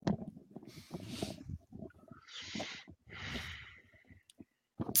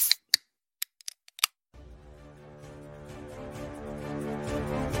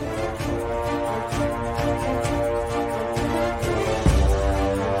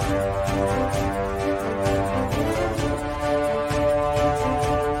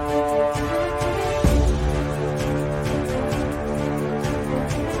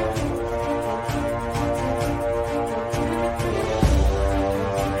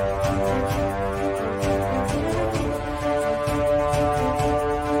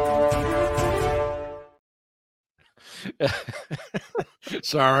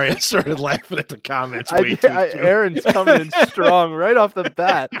Sorry, I started laughing at the comments. Aaron's coming in strong right off the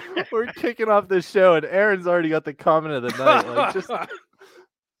bat. We're kicking off this show, and Aaron's already got the comment of the night.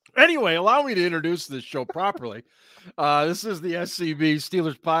 Anyway, allow me to introduce this show properly. This is the SCB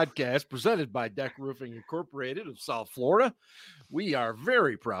Steelers podcast presented by Deck Roofing Incorporated of South Florida. We are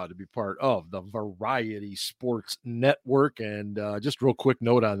very proud to be part of the Variety Sports Network. And just real quick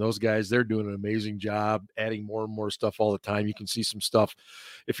note on those guys. They're doing an amazing job adding more and more stuff all the time. You can see some stuff.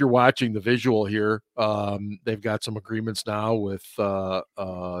 If you're watching the visual here, they've got some agreements now with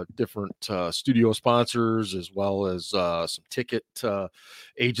different studio sponsors as well as some ticket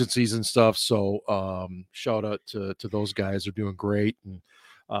agencies and stuff. So shout out to those guys. They're doing great. And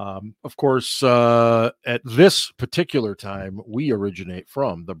of course, at this particular time, we originate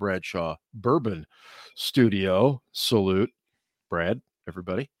from the Bradshaw Bourbon Studio. Salute, Brad,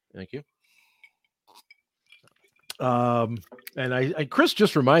 everybody. Thank you. And Chris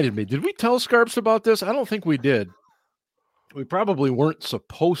just reminded me, did we tell Scarps about this? I don't think we did. We probably weren't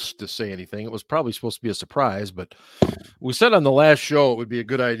supposed to say anything. It was probably supposed to be a surprise, but we said on the last show it would be a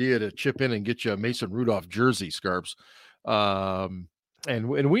good idea to chip in and get you a Mason Rudolph jersey, Scarps. And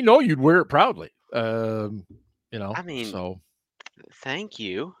we know you'd wear it proudly, I mean, so thank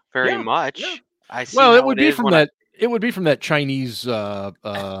you very much. Yeah. I see. Well, it would be from that. It would be from that Chinese thing, with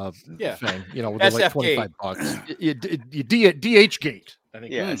SF like $25. DH gate, I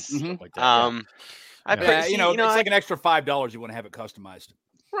think. Yes. Like that. It's like an extra $5 you want to have it customized.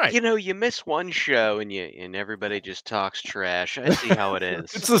 Right. You miss one show and everybody just talks trash. I see how it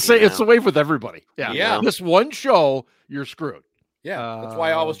is. It's the same. It's the way with everybody. Yeah. This one show, you're screwed. Yeah, that's why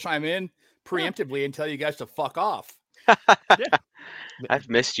I always chime in preemptively and tell you guys to fuck off. I've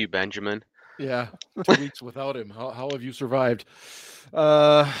missed you, Benjamin. Yeah, 2 weeks without him. How have you survived?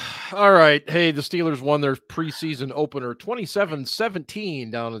 All right. Hey, the Steelers won their preseason opener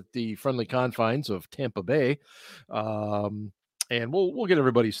 27-17 down at the friendly confines of Tampa Bay. And we'll get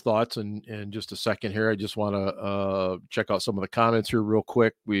everybody's thoughts in just a second here. I just want to check out some of the comments here real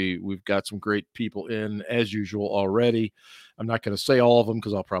quick. We've got some great people in as usual already. I'm not going to say all of them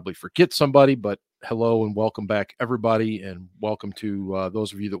because I'll probably forget somebody, but hello and welcome back, everybody, and welcome to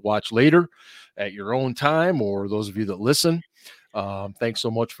those of you that watch later at your own time or those of you that listen. Thanks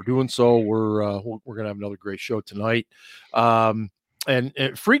so much for doing so. We're going to have another great show tonight. And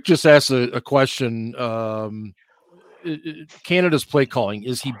Freak just asked a question. Canada's play calling,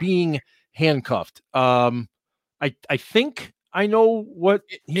 is he being handcuffed? I think I know what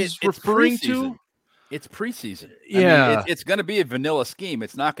he's referring to. It's preseason. Yeah, it's going to be a vanilla scheme.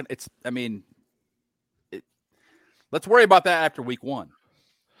 It's not going to. Let's worry about that after week one.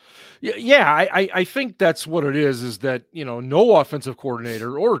 Yeah, I think that's what it is. Is that no offensive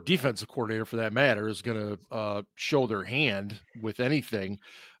coordinator or defensive coordinator for that matter is going to show their hand with anything.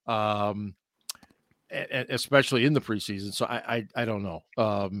 Especially in the preseason. So I don't know.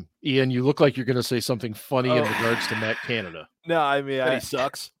 Ian, you look like you're going to say something funny in regards to Matt Canada. No, I mean, he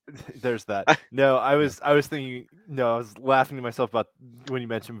sucks. There's that. No, I was thinking, I was laughing to myself about when you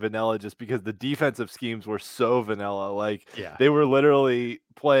mentioned vanilla, just because the defensive schemes were so vanilla. Like, they were literally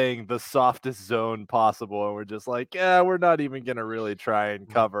playing the softest zone possible. And we're just like, we're not even going to really try and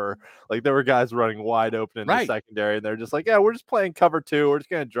cover. Like, there were guys running wide open in the secondary, and they're just like, we're just playing cover 2. We're just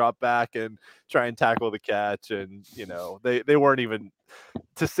going to drop back and try and tackle the catch. And, they weren't even,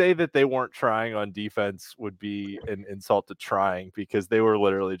 to say that they weren't trying on defense would be an insult to trying, because they were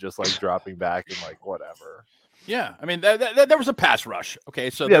literally just like dropping back and like whatever. Yeah, I mean, there was a pass rush. Okay,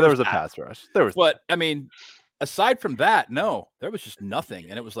 so there was a pass rush. But I mean, aside from that, no, there was just nothing,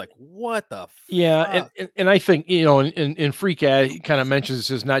 and it was like, what the? Yeah, and I think in Freak he kind of mentions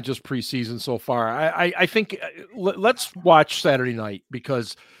this is not just preseason so far. I think let's watch Saturday night,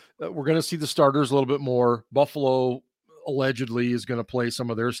 because we're going to see the starters a little bit more. Buffalo allegedly is going to play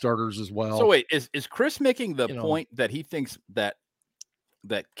some of their starters as well. So wait, is Chris making the point that he thinks that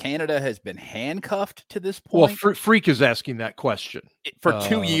Canada has been handcuffed to this point? Well, Freak is asking that question for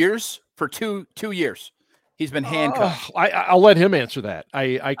 2 years. For two years, He's been handcuffed. I'll let him answer that.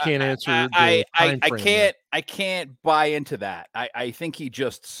 I can't answer the time frame. I can't buy into that. I think he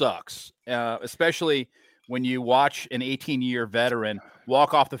just sucks, especially when you watch an 18-year veteran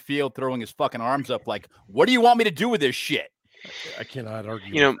walk off the field throwing his fucking arms up like, what do you want me to do with this shit? I cannot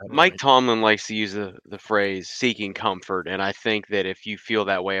argue. You know, Mike Tomlin likes to use the phrase seeking comfort. And I think that if you feel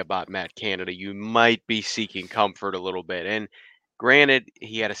that way about Matt Canada, you might be seeking comfort a little bit. And granted,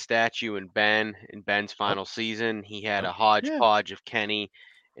 he had a statue in Ben's final season. He had a hodgepodge of Kenny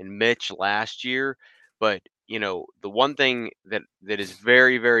and Mitch last year. But, you know, the one thing that is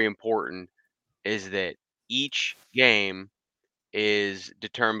very, very important is that each game is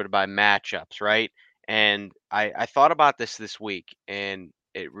determined by matchups, right? And I thought about this week, and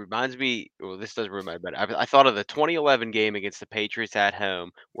it reminds me. Well, this doesn't remind me, but I thought of the 2011 game against the Patriots at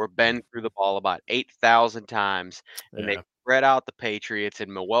home, where Ben threw the ball about 8,000 times, and they spread out the Patriots.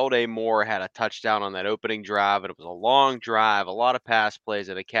 And Mewelde Moore had a touchdown on that opening drive, and it was a long drive, a lot of pass plays,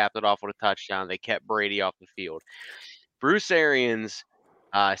 and they capped it off with a touchdown. They kept Brady off the field. Bruce Arians.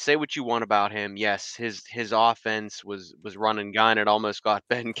 Say what you want about him. Yes, his offense was run and gun. It almost got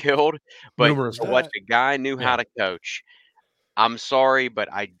Ben killed. But what the guy knew how to coach. I'm sorry,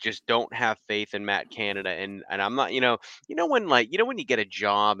 but I just don't have faith in Matt Canada. And I'm not, when you get a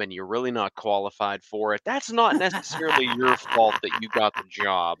job and you're really not qualified for it, that's not necessarily your fault that you got the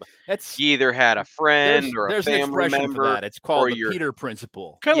job. You either had a friend or a family member. For that. It's called the Peter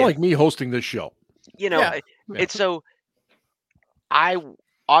principle. Kind of like me hosting this show. It's so. I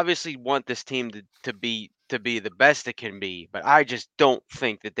obviously want this team to be the best it can be, but I just don't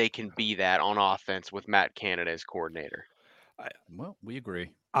think that they can be that on offense with Matt Canada as coordinator. Well, we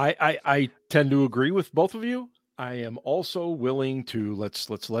agree. I tend to agree with both of you. I am also willing to let's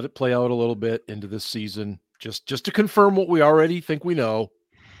let it play out a little bit into this season, just to confirm what we already think we know,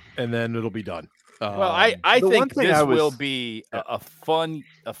 and then it'll be done. Well, I think this will be a fun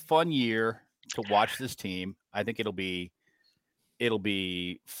year to watch this team. I think it'll be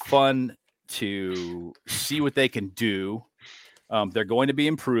fun to see what they can do. They're going to be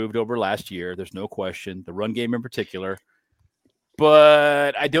improved over last year. There's no question. The run game in particular.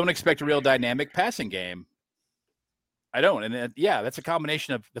 But I don't expect a real dynamic passing game. I don't. And that's a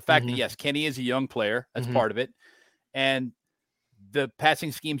combination of the fact that, yes, Kenny is a young player. That's part of it. And the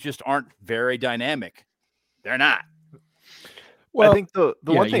passing schemes just aren't very dynamic. They're not. Well, I think the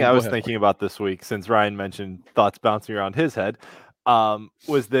one thing I was thinking about this week, since Ryan mentioned thoughts bouncing around his head,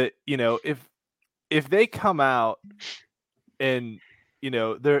 was that, if they come out and,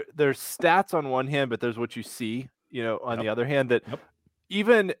 there's stats on one hand, but there's what you see, on the other hand, that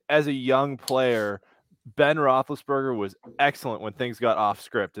even as a young player, Ben Roethlisberger was excellent when things got off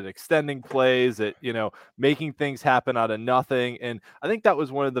script at extending plays, at, making things happen out of nothing. And I think that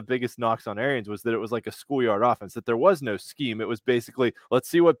was one of the biggest knocks on Arians, was that it was like a schoolyard offense, that there was no scheme. It was basically, let's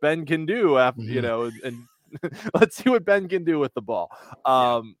see what Ben can do after, and let's see what Ben can do with the ball.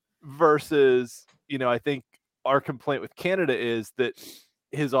 Versus, I think our complaint with Canada is that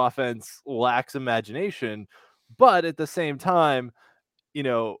his offense lacks imagination, but at the same time,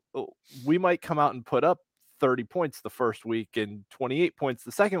 we might come out and put up 30 points the first week and 28 points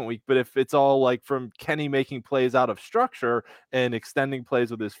the second week. But if it's all like from Kenny making plays out of structure and extending plays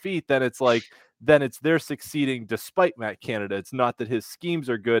with his feet, then it's like, they're succeeding despite Matt Canada. It's not that his schemes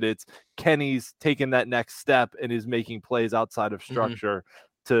are good. It's Kenny's taking that next step and is making plays outside of structure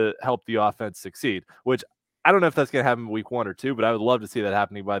to help the offense succeed, which I don't know if that's going to happen week 1 or 2, but I would love to see that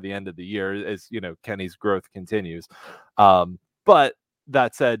happening by the end of the year as, Kenny's growth continues. But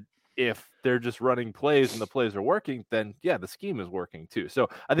that said, if they're just running plays and the plays are working, then the scheme is working too. So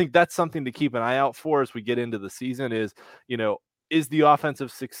I think that's something to keep an eye out for as we get into the season is, is the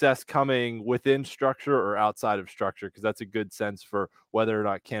offensive success coming within structure or outside of structure? Because that's a good sense for whether or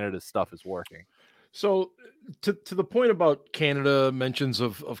not Canada's stuff is working. So to the point about Canada, mentions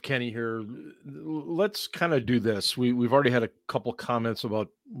of Kenny here, let's kind of do this. We've already had a couple comments about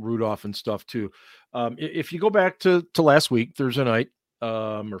Rudolph and stuff too. If you go back to last week, Thursday night,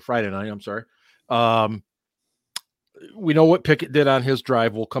 or Friday night, I'm sorry. We know what Pickett did on his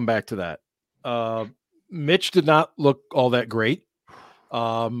drive. We'll come back to that. Mitch did not look all that great.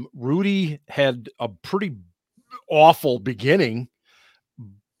 Rudy had a pretty awful beginning,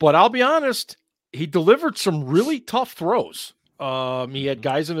 but I'll be honest, he delivered some really tough throws. He had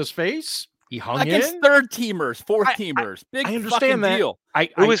guys in his face. He hung against in third teamers, fourth teamers. Big I understand fucking that. deal.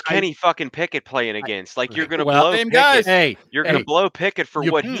 Who was Kenny fucking Pickett playing against? Like you're gonna well, blow same Pickett. guys. You're gonna blow Pickett for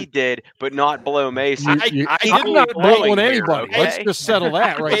what he did, but not blow Mason. I'm not blowing anybody. Okay? Let's just settle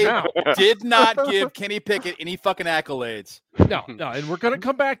that right now. Did not give Kenny Pickett any fucking accolades. No, and we're gonna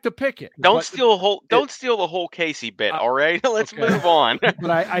come back to Pickett. Don't steal the whole Casey bit. All right, let's move on. But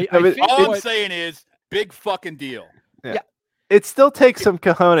I but think all I'm saying is big fucking deal. Yeah. It still takes some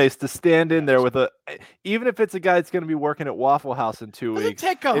cojones to stand in there with even if it's a guy that's going to be working at Waffle House in 2 weeks.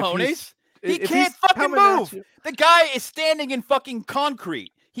 Take cojones. He can't fucking move. The guy is standing in fucking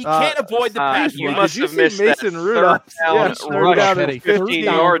concrete. He can't avoid the pass. You must have missed Mason Rudolph. Third down at 15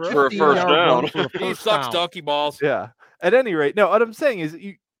 yards for a first down. He sucks donkey balls. Yeah. At any rate, no. What I'm saying is,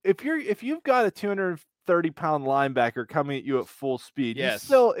 if you've got a 230-pound linebacker coming at you at full speed,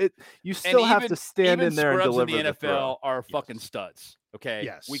 you still have to stand in there and deliver. In the NFL are fucking studs. Okay.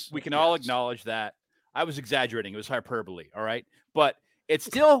 Yes. We can all acknowledge that. I was exaggerating. It was hyperbole. All right. But it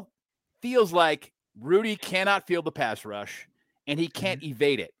still feels like Rudy cannot field the pass rush and he can't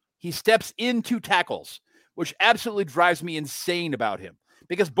evade it. He steps into tackles, which absolutely drives me insane about him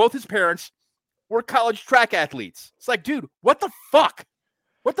because both his parents were college track athletes. It's like, dude, what the fuck?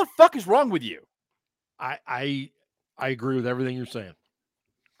 What the fuck is wrong with you? I agree with everything you're saying.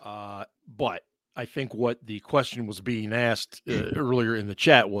 But I think what the question was being asked earlier in the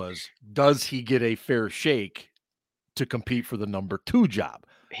chat was, does he get a fair shake to compete for the number 2 job?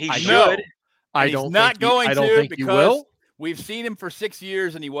 He should. I don't think he will. We've seen him for 6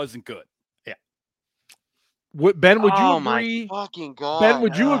 years and he wasn't good. Yeah. Ben, would you agree? My fucking God. Ben,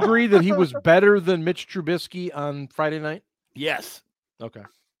 would you agree that he was better than Mitch Trubisky on Friday night? Yes. Okay.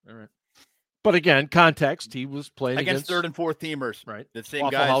 All right. But again, context, he was playing against third and fourth teamers, right? The same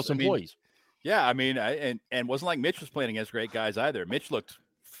Waffle guys. House employees. Yeah, I mean, and wasn't like Mitch was playing against great guys either. Mitch looked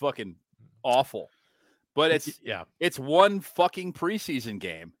fucking awful. But it's one fucking preseason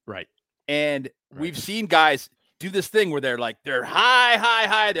game. Right. And we've seen guys do this thing where they're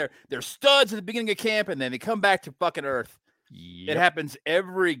high. They're studs at the beginning of camp, and then they come back to fucking earth. Yep. It happens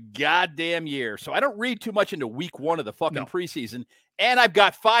every goddamn year. So I don't read too much into week 1 of the fucking preseason. And I've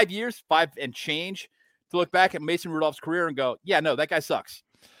got 5 years, 5 and change, to look back at Mason Rudolph's career and go, yeah, no, that guy sucks.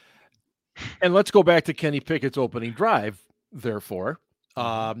 And let's go back to Kenny Pickett's opening drive, therefore.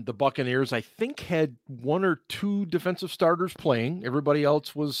 The Buccaneers, I think, had 1 or 2 defensive starters playing. Everybody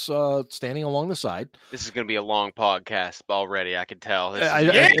else was standing along the side. This is going to be a long podcast already, I can tell.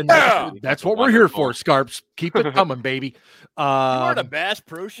 That's what we're here for, Scarps. Keep it coming, baby. You are the Bass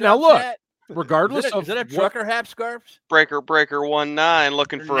Pro Shop. Now, look, chat? regardless is that a trucker hat, Scarps? Breaker 19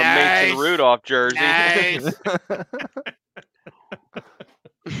 looking for a Mason Rudolph jersey. Nice.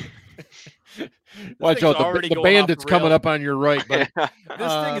 Watch out, the bandit's coming up on your right. But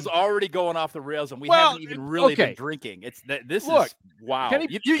this thing is already going off the rails, and we haven't even really been drinking. This is wow.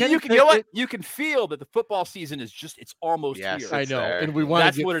 You can feel that the football season is it's almost here. I know, and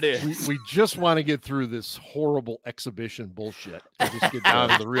that's what it is. We just want to get through this horrible exhibition bullshit and just get down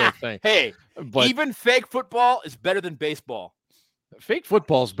to the real thing. Hey, even fake football is better than baseball. Fake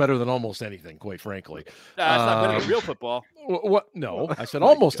football is better than almost anything, quite frankly. It's not better than real football. What? No, I said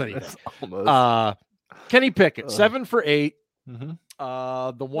almost anything. Almost. Kenny Pickett, 7 for 8.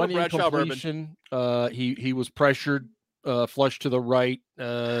 Mm-hmm. The one incompletion, he was pressured, flushed to the right,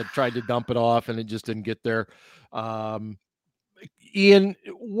 tried to dump it off, and it just didn't get there. Ian,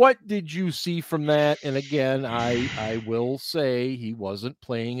 what did you see from that? And again, I will say he wasn't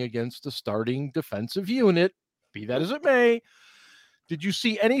playing against a starting defensive unit, be that as it may. Did you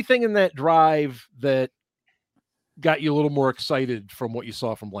see anything in that drive that got you a little more excited from what you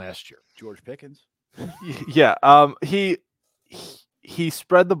saw from last year? George Pickens. Yeah. He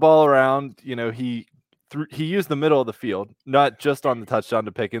spread the ball around. You know, he used the middle of the field, not just on the touchdown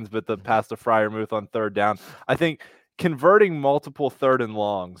to Pickens, but the pass to Freiermuth on 3rd down. I think converting multiple 3rd and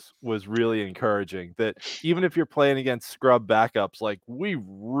longs was really encouraging. That even if you're playing against scrub backups, like we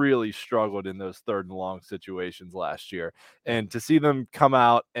really struggled in those 3rd and long situations last year, and to see them come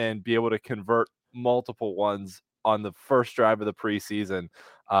out and be able to convert multiple ones on the first drive of the preseason,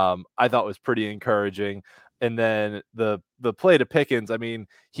 I thought was pretty encouraging. And then the play to Pickens, I mean,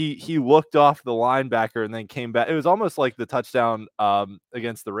 he looked off the linebacker and then came back. It was almost like the touchdown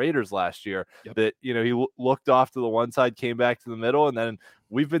against the Raiders last year. Yep. That, you know, he looked off to the one side, came back to the middle, and then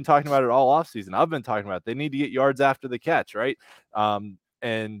we've been talking about it all offseason. I've been talking about it. They need to get yards after the catch, right?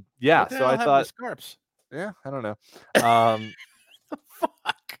 And yeah, so I thought, Scarps. Yeah, I don't know.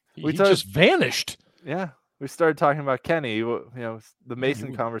 Fuck. He just vanished. Yeah. We started talking about Kenny, you know, the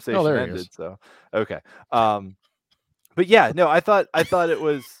Mason conversation ended. So, okay. But yeah, no, I thought it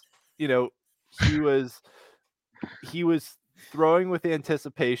was, you know, he was throwing with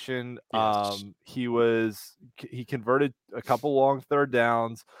anticipation. Yes. He converted a couple long third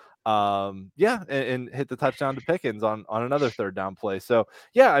downs. And hit the touchdown to Pickens on another third down play. So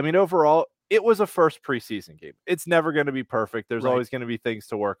yeah, I mean, overall, it was a first preseason game. It's never going to be perfect. There's always going to be things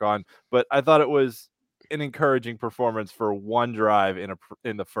to work on, but I thought it was an encouraging performance for one drive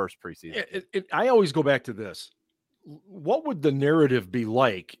in the first preseason. I always go back to this. What would the narrative be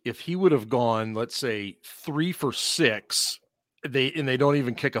like if he would have gone, let's say, 3 for 6, they don't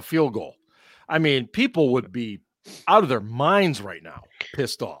even kick a field goal? I mean, people would be out of their minds right now,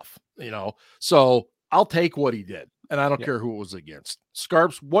 pissed off, So I'll take what he did, and I don't care who it was against.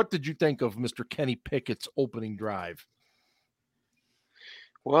 Scarps, what did you think of Mr. Kenny Pickett's opening drive?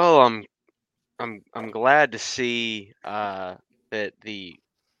 Well, I'm glad to see that the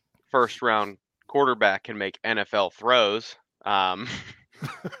first round quarterback can make NFL throws.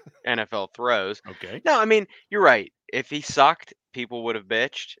 NFL throws. Okay. No, I mean, you're right. If he sucked, people would have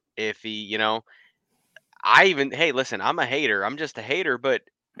bitched. If he, hey, listen, I'm a hater. I'm just a hater, but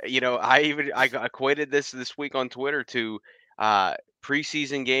I equated this week on Twitter to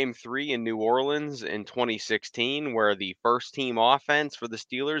preseason game 3 in New Orleans in 2016, where the first team offense for the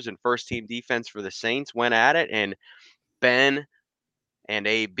Steelers and first team defense for the Saints went at it, and Ben and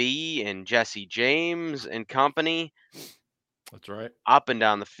AB and Jesse James and company. That's right. Up and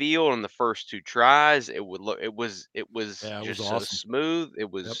down the field in the first 2 tries. It was just awesome. so smooth. It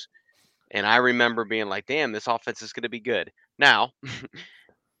was, and I remember being like, damn, this offense is going to be good. Now,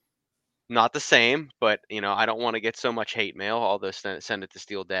 not the same, but I don't want to get so much hate mail, although send it to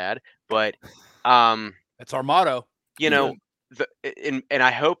Steel Dad. But that's our motto. And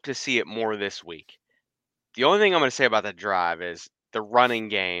I hope to see it more this week. The only thing I'm going to say about that drive is the running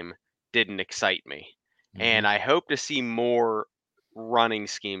game didn't excite me. Mm-hmm. And I hope to see more running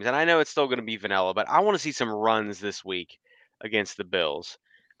schemes. And I know it's still going to be vanilla, but I want to see some runs this week against the Bills.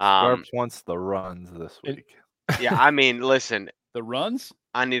 Scarps wants the runs this week. Yeah, I mean, listen. The runs?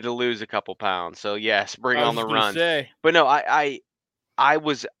 I need to lose a couple pounds. So, yes, bring on the runs. Say. But no, I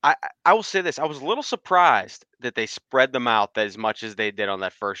will say this. I was a little surprised that they spread them out as much as they did on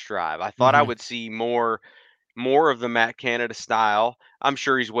that first drive. I thought I would see more of the Matt Canada style. I'm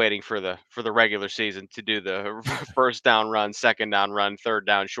sure he's waiting for the regular season to do the first down run, second down run, third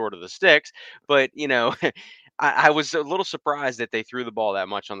down short of the sticks. But, I was a little surprised that they threw the ball that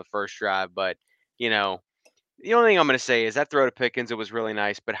much on the first drive. But, the only thing I'm going to say is that throw to Pickens, it was really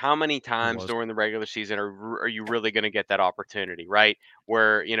nice. But how many times during the regular season are you really going to get that opportunity, right?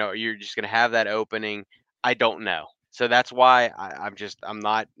 Where, you're just going to have that opening? I don't know. So that's why I'm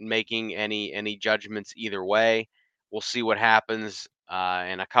not making any judgments either way. We'll see what happens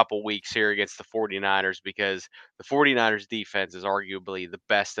in a couple weeks here against the 49ers, because the 49ers defense is arguably the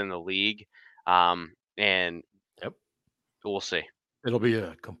best in the league. And we'll see. It'll be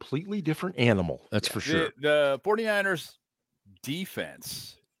a completely different animal. That's for sure. The 49ers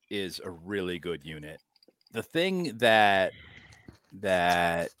defense is a really good unit. The thing that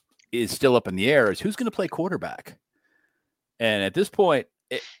is still up in the air is who's going to play quarterback. And at this point,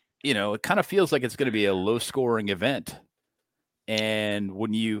 it kind of feels like it's going to be a low-scoring event. And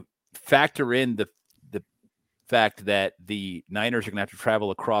when you factor in the fact that the Niners are going to have to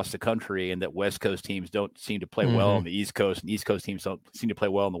travel across the country and that West Coast teams don't seem to play well on the East Coast and East Coast teams don't seem to play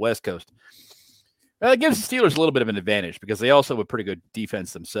well on the West Coast, it gives the Steelers a little bit of an advantage because they also have a pretty good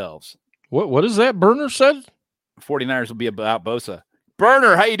defense themselves. What is that Burner said? 49ers will be about Bosa.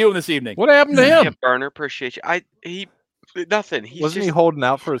 Burner, how you doing this evening? What happened to him? Yeah, Burner, appreciate you. Nothing. Wasn't he holding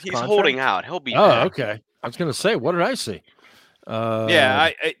out for his contract? He's holding out. He'll be back. Okay. I was going to say, what did I see?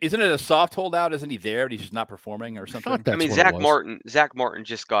 Isn't it a soft holdout? Isn't he there, but he's just not performing or something? I mean, Zach Martin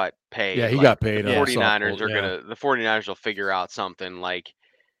just got paid. Yeah, he got paid. The 49ers the 49ers will figure out something like,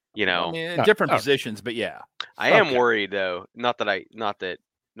 I mean, different positions, but yeah. I am worried though. Not that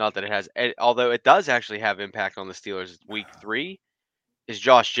it has, although it does actually have impact on the Steelers. Week 3 is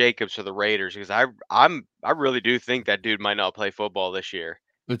Josh Jacobs for the Raiders, because I really do think that dude might not play football this year.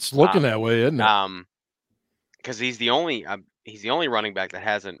 It's looking that way, isn't it? Because he's the only running back that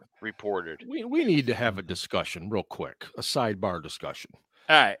hasn't reported. We need to have a discussion real quick, a sidebar discussion.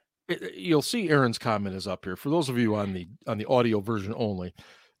 All right. You'll see Aaron's comment is up here. For those of you on the audio version only,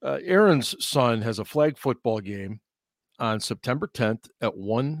 Aaron's son has a flag football game on September 10th at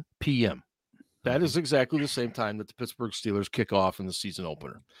 1 p.m. That is exactly the same time that the Pittsburgh Steelers kick off in the season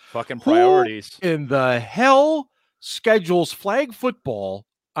opener. Fucking priorities. Who in the hell schedules flag football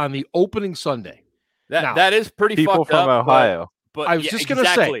on the opening Sunday? That is pretty people fucked from up, Ohio. But I was just going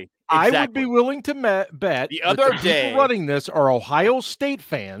to say, I would be willing to bet the other day running this are Ohio State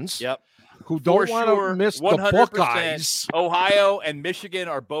fans. Yep. who don't want to miss the 100%, Buckeyes. Ohio and Michigan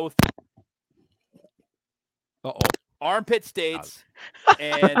are both armpit states,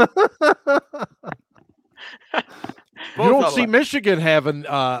 and you don't see Michigan having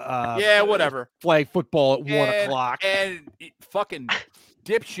whatever flag football at 1 o'clock. And fucking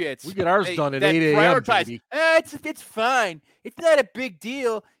dipshits. We get ours done at 8 a.m. It's fine. It's not a big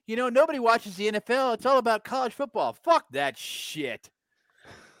deal. You know, nobody watches the NFL. It's all about college football. Fuck that shit.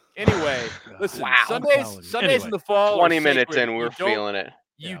 Anyway, listen, Sundays in the fall. 20 minutes in, we're feeling it.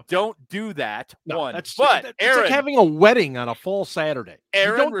 You don't do that. It's Aaron, like having a wedding on a fall Saturday.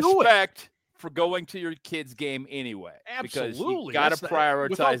 Aaron, respect for going to your kid's game anyway. Absolutely. Because you got to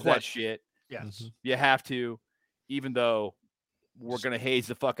prioritize that shit. Yes. You have to, even though we're going to haze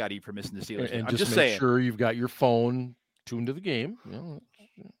the fuck out of you for missing the Steelers. And I'm just make saying. Sure you've got your phone tuned to the game. You know,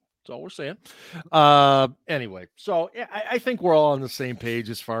 that's all we're saying. Anyway, so I think we're all on the same page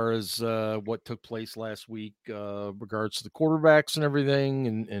as far as what took place last week, regards to the quarterbacks and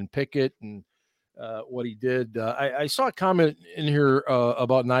everything, and Pickett and what he did. I saw a comment in here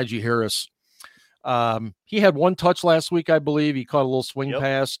about Najee Harris. He had one touch last week, I believe. He caught a little swing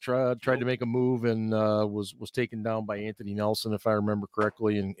pass, tried to make a move, and was taken down by Anthony Nelson, if I remember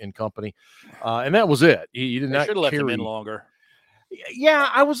correctly, in company. And that was it. He did not should have left him in longer. Yeah,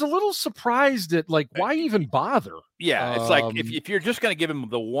 I was a little surprised at why even bother? Yeah, it's like if you're just going to give him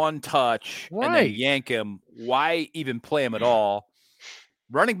the one touch and then yank him, why even play him at all?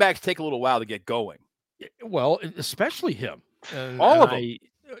 Running backs take a little while to get going. Well, especially him. All of them.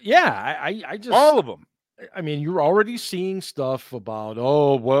 I just all of them. I mean, you're already seeing stuff about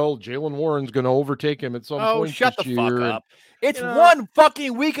Jaylen Warren's going to overtake him at some point. Oh, shut the fuck up! It's one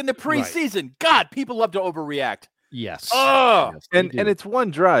fucking week in the preseason. Right. God, people love to overreact. Yes. Oh, yes, and it's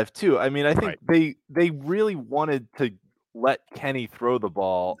one drive too. I mean, I think they really wanted to let Kenny throw the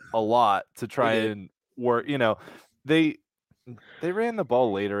ball a lot to try and work. You know, they ran the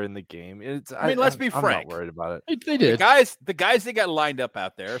ball later in the game. Let's be frank. I'm not worried about it. They did. The guys they got lined up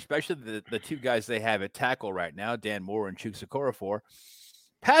out there, especially the two guys they have at tackle right now, Dan Moore and Chuks Okorafor.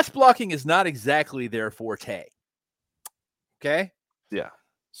 Pass blocking is not exactly their forte. Okay? Yeah.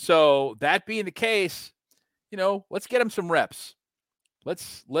 So that being the case, let's get him some reps.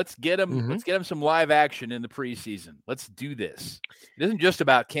 Let's get him let's get him some live action in the preseason. Let's do this. It isn't just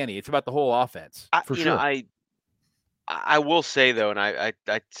about Kenny, it's about the whole offense. I will say though, and I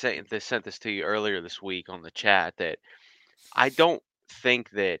sent this to you earlier this week on the chat, that I don't think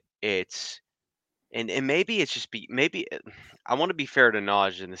that it's and maybe it's just maybe I want to be fair to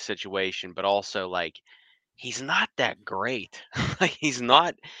Naj in the situation, but also he's not that great.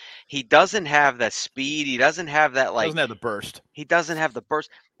 He doesn't have that speed. He doesn't have that doesn't have the burst. He doesn't have the burst.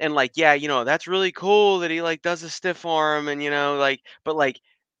 And that's really cool that he does a stiff arm and but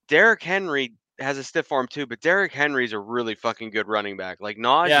Derrick Henry has a stiff arm too, but Derrick Henry's a really fucking good running back.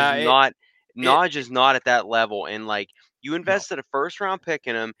 Naj is not at that level. And you invested a first round pick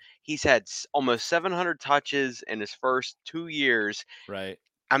in him. He's had almost 700 touches in his first 2 years. Right.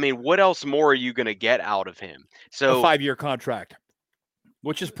 I mean, what else more are you going to get out of him? So a 5-year contract,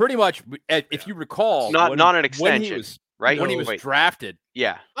 which is pretty much, if you recall, not an extension, right? When he was drafted.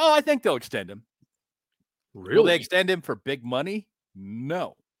 Yeah. Oh, I think they'll extend him. Really? Will they extend him for big money?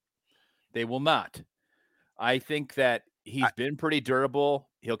 No, they will not. I think that he's been pretty durable.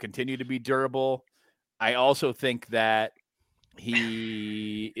 He'll continue to be durable. I also think that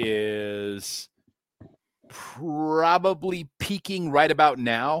he is probably peaking right about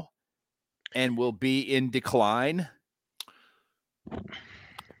now and will be in decline.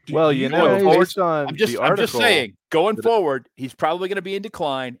 Well, based on I'm just saying, going forward, he's probably going to be in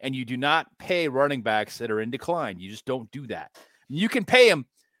decline, and you do not pay running backs that are in decline. You just don't do that. You can pay him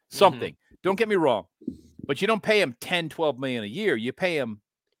something. Mm-hmm. Don't get me wrong, but you don't pay him 10, 12 million a year. You pay him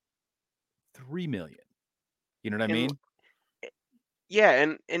 $3 million. You know what I mean? Yeah,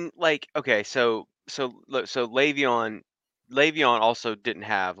 and okay, so Le'Veon also didn't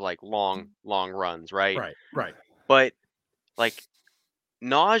have long runs, right? Right. But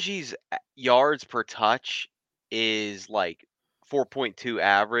Najee's yards per touch is 4.2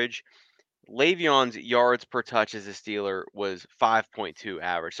 average. Le'Veon's yards per touch as a Steeler was 5.2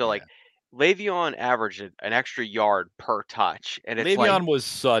 average. So Le'Veon averaged an extra yard per touch, and it's Le'Veon was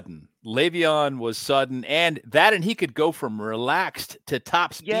sudden. Le'Veon was sudden, and he could go from relaxed to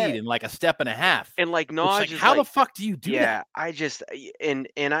top speed in like a step and a half. And like Naj how the fuck do you do that? Yeah, I just and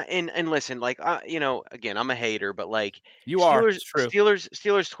listen, like again, I'm a hater, but like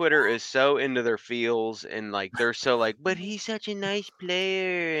Steelers Twitter is so into their feels, and like they're so like, but he's such a nice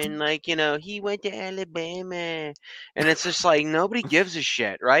player, and like he went to Alabama, and it's just like nobody gives a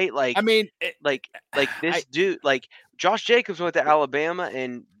shit, right? Like I mean, this dude, like Josh Jacobs went to Alabama,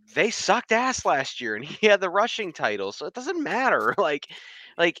 and they sucked ass last year, and he had the rushing title, so it doesn't matter. And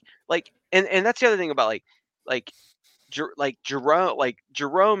that's the other thing about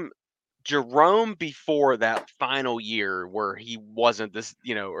Jerome before that final year where he wasn't this,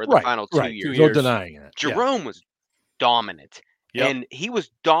 or the final 2 years. No denying it. Jerome was dominant. Yep. And he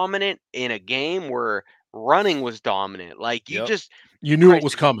was dominant in a game where running was dominant. Like you knew it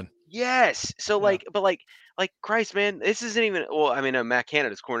was coming. Yes. So Christ, man, this isn't even. Well, I mean, Matt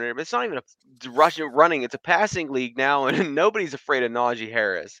Canada's coordinator, but it's not even a running. It's a passing league now, and nobody's afraid of Najee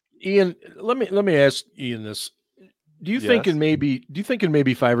Harris. Ian, let me ask Ian this: Do you think in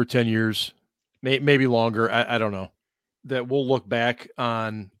maybe 5 or 10 years, maybe longer? I don't know, that we'll look back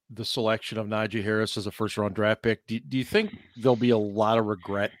on the selection of Najee Harris as a first-round draft pick? Do you think there'll be a lot of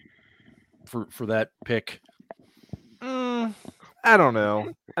regret for that pick? I don't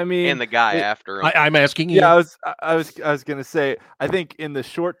know. I mean, and the guy after him. I'm asking you. Yeah, I was gonna say. I think in the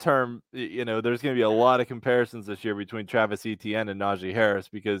short term, there's gonna be a lot of comparisons this year between Travis Etienne and Najee Harris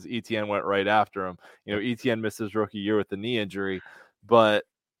because Etienne went right after him. Etienne missed his rookie year with the knee injury, but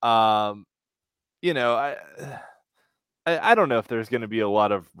I don't know if there's gonna be a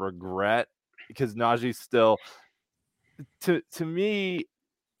lot of regret because Najee's still, to me.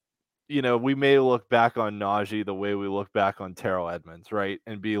 We may look back on Najee the way we look back on Terrell Edmonds, right?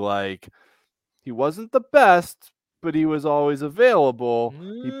 And be like, he wasn't the best, but he was always available.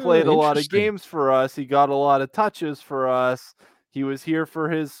 He played a lot of games for us. He got a lot of touches for us. He was here for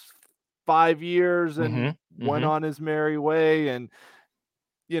his 5 years and went on his merry way. And,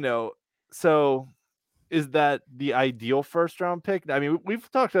 so is that the ideal first-round pick? I mean,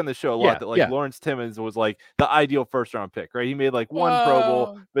 we've talked on the show a lot that Lawrence Timmons was like the ideal first-round pick, right? He made like one Pro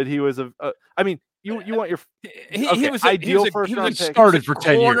Bowl, but he was I mean, you want your he was ideal first-round pick. Started for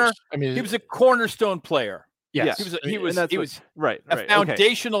 10 years. I mean, he was a cornerstone player. Yes, he was a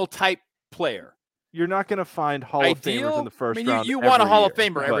foundational type player. You're not going to find Hall of Famers in the first round. You want a Hall of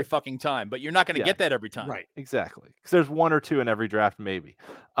Famer every fucking time, but you're not going to get that every time. Right, exactly. Because there's 1 or 2 in every draft, maybe.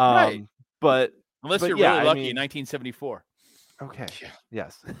 But unless you're really lucky in 1974. Okay. Yeah.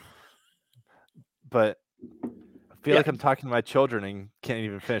 Yes. But I feel like I'm talking to my children and can't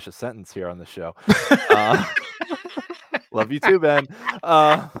even finish a sentence here on the show. Love you too, Ben.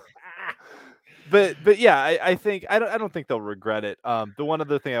 But yeah, I think I don't think they'll regret it. The one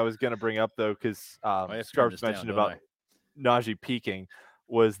other thing I was going to bring up though, because Scarps mentioned about Najee peaking,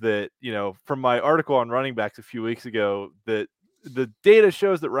 was that from my article on running backs a few weeks ago that the data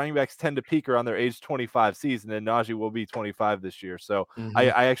shows that running backs tend to peak around their age 25 season, and Najee will be 25 this year. So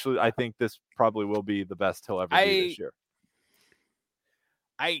I think this probably will be the best he'll ever be this year.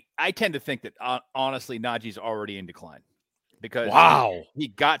 I tend to think that honestly, Najee's already in decline because he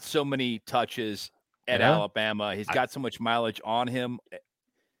got so many touches at Alabama. He's got so much mileage on him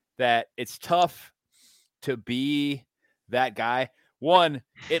that it's tough to be that guy. One,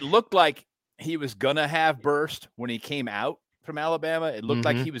 it looked like he was gonna have burst when he came out from Alabama. It looked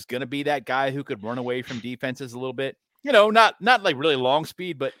like he was going to be that guy who could run away from defenses a little bit, not like really long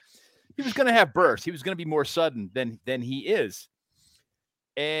speed, but he was going to have burst. He was going to be more sudden than he is.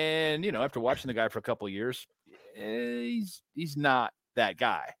 And, after watching the guy for a couple of years, he's not that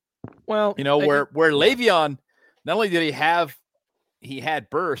guy. Well, where Le'Veon, not only did he had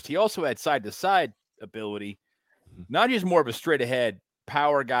burst, he also had side to side ability. Najee's more of a straight ahead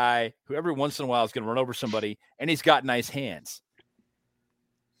power guy who every once in a while is going to run over somebody, and he's got nice hands.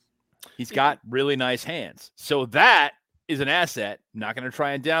 He's got really nice hands. So that is an asset. I'm not going to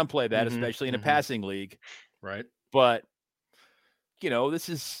try and downplay that, especially in a passing league. Right. But, this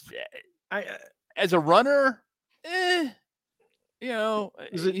is as a runner, is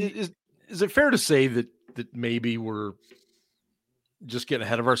it fair to say that maybe we're just getting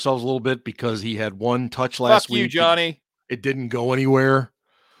ahead of ourselves a little bit because he had one touch last week? Fuck you, Johnny. It didn't go anywhere,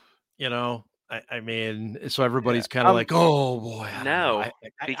 I mean, so everybody's kind of like, oh boy. No,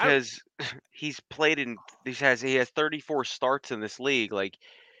 because he's played in. He has 34 starts in this league. Like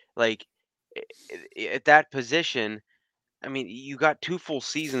at that position, I mean, you got 2 full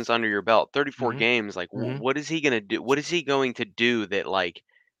seasons under your belt, 34 games. Like, what is he gonna do? What is he going to do that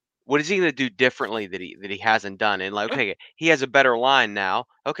What is he going to do differently that he hasn't done? And like, okay, he has a better line now.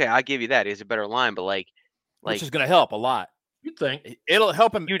 Okay, I give you that. He has a better line, but which is going to help a lot. You'd think it'll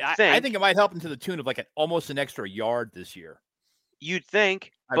help him. You'd I think. think it might help him to the tune of like almost an extra yard this year. You'd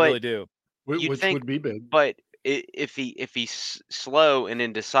think. I really do. Which would be big. But if he's slow and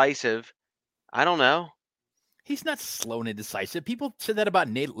indecisive, I don't know. He's not slow and indecisive. People said that about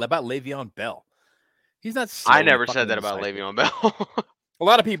Le'Veon Bell. He's not slow. I never said that about Le'Veon Bell. A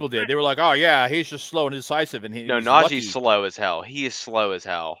lot of people did. They were like, "Oh yeah, he's just slow and indecisive." And Najee's slow as hell. He is slow as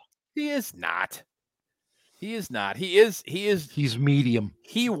hell. He is not. He is not. He is. He's medium.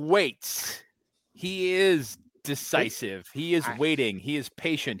 He waits. He is decisive. He is waiting. He is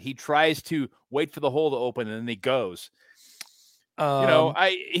patient. He tries to wait for the hole to open and then he goes.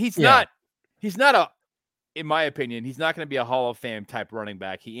 He's not in my opinion, he's not going to be a Hall of Fame type running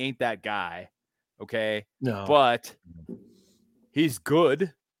back. He ain't that guy. Okay. No. But he's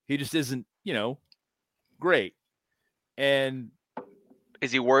good. He just isn't, great. And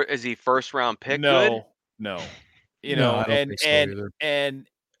is he first round pick? No. Good? No. And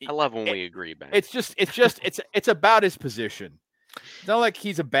I love when we agree, Ben. It's about his position. It's not like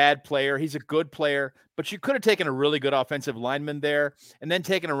he's a bad player. He's a good player, but you could have taken a really good offensive lineman there and then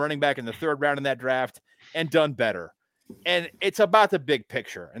taken a running back in the third round in that draft and done better. And it's about the big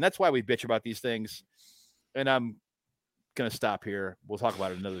picture. And that's why we bitch about these things. And I'm going to stop here. We'll talk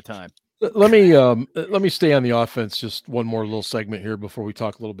about it another time. Let me stay on the offense. Just one more little segment here before we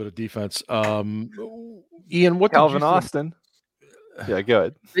talk a little bit of defense. Ian, what Calvin Austin? Yeah, go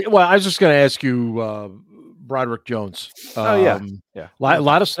ahead. Well, I was just going to ask you, Broderick Jones. Yeah. A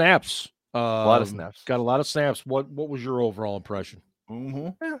lot of snaps. A lot of snaps. Got a lot of snaps. What was your overall impression? Mm-hmm.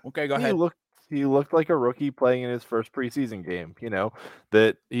 Yeah. Okay, go ahead. He looked like a rookie playing in his first preseason game.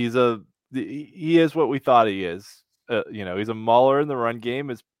 That he is what we thought he is. He's a mauler in the run game.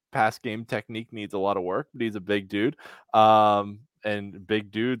 His pass game technique needs a lot of work, but he's a big dude. And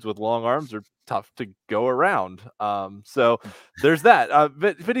big dudes with long arms are tough to go around. So there's that.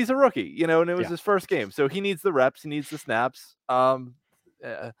 But he's a rookie, and it was his first game. So he needs the reps. He needs the snaps.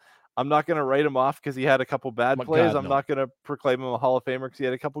 I'm not going to write him off because he had a couple bad plays. I'm not going to proclaim him a Hall of Famer because he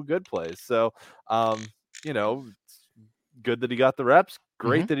had a couple good plays. So, it's good that he got the reps.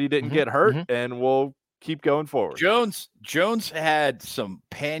 Great that he didn't get hurt, and we'll keep going forward. Jones had some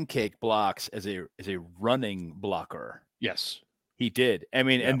pancake blocks as a running blocker. Yes, he did. I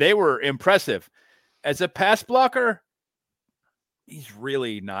mean, and they were impressive. As a pass blocker, he's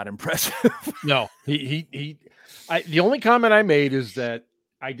really not impressive. No, the only comment I made is that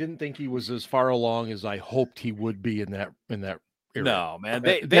I didn't think he was as far along as I hoped he would be in that area. No, man.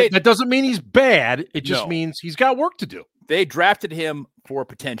 That doesn't mean he's bad. It just means he's got work to do. They drafted him for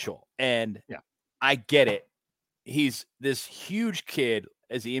potential, and I get it. He's this huge kid,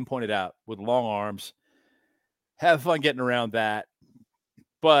 as Ian pointed out, with long arms. Have fun getting around that.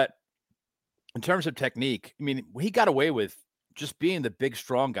 But in terms of technique, I mean, he got away with just being the big,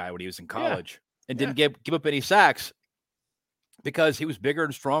 strong guy when he was in college and didn't give up any sacks because he was bigger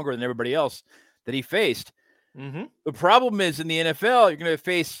and stronger than everybody else that he faced. Mm-hmm. The problem is in the NFL, you're going to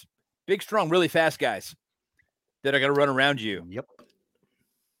face big, strong, really fast guys that are going to run around you. Yep.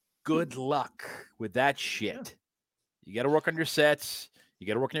 Good luck with that shit. You got to work on your sets. You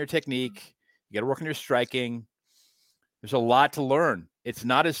got to work on your technique. You got to work on your striking. There's a lot to learn. It's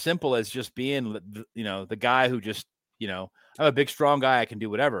not as simple as just being, the guy who just, I'm a big, strong guy. I can do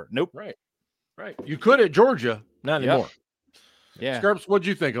whatever. Nope. Right. You could at Georgia, not anymore. Yeah. Scarps, what'd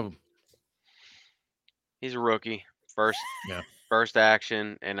you think of him? He's a rookie. First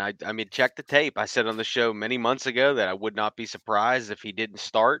action. And I mean, check the tape. I said on the show many months ago that I would not be surprised if he didn't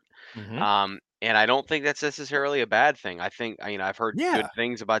start. Mm-hmm. And I don't think that's necessarily a bad thing. I think, I've heard good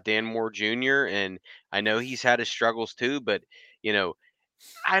things about Dan Moore Jr. and I know he's had his struggles too, but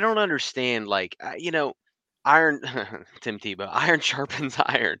I don't understand, iron, Tim Tebow, iron sharpens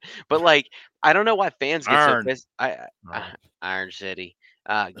iron, but I don't know why fans get so pissed. Iron City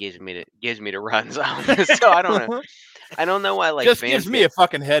gives me the runs. So I don't know. I don't know why just fans gives me a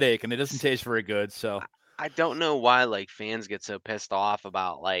fucking headache and it doesn't taste very good. So I don't know why fans get so pissed off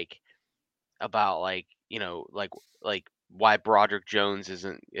about why Broderick Jones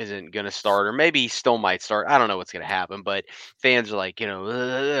isn't gonna start, or maybe he still might start. I don't know what's gonna happen, but fans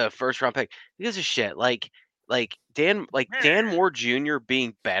are first round pick. Who gives a shit? Dan Moore Jr.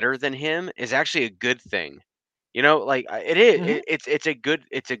 being better than him is actually a good thing. It is. Mm-hmm.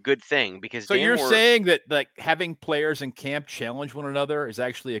 It's a good thing because. So you're saying that having players in camp challenge one another is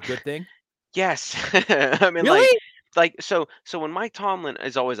actually a good thing? Yes. I mean, really? So when Mike Tomlin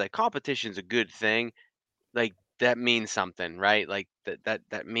is always competition's a good thing, that means something, right? Like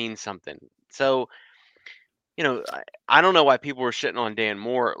that means something. So, I don't know why people were shitting on Dan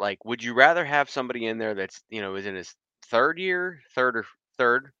Moore. Like, would you rather have somebody in there that's, is in his third year, third,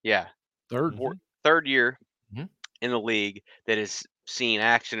 yeah, Third. third year Mhm. in the league, that has seen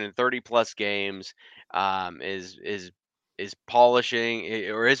action in 30 plus games, is polishing,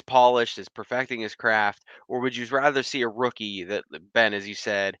 or is polished, is perfecting his craft? Or would you rather see a rookie that, Ben, as you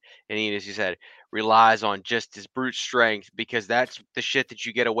said, and Ian, as you said, relies on just his brute strength, because that's the shit that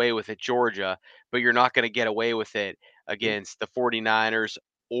you get away with at Georgia, but you're not going to get away with it against the 49ers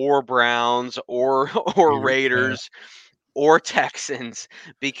or Browns or Raiders or Texans,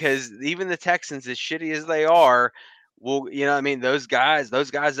 because even the Texans, as shitty as they are, well, those guys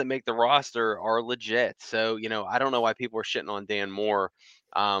that make the roster are legit. So, I don't know why people are shitting on Dan Moore,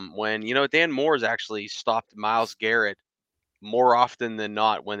 when, Dan Moore's actually stopped Myles Garrett more often than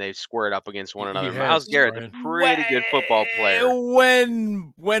not when they've squared up against one another. Myles Garrett's a pretty good football player.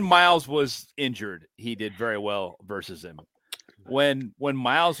 When Myles was injured, he did very well versus him. When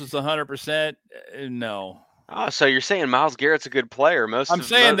Myles was 100%, no. Oh, so you're saying Myles Garrett's a good player? I'm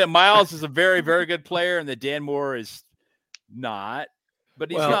saying that Myles is a very, very good player, and that Dan Moore is not.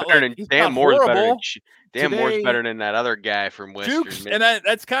 But he's not better like, than Dan Moore's horrible. Moore's better than that other guy from Western. And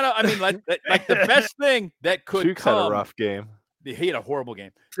that's kind of, like the best thing that could Jukes come. Had a rough game. He had a horrible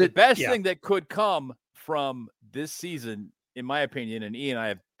game. The best thing that could come from this season, in my opinion, and Ian and I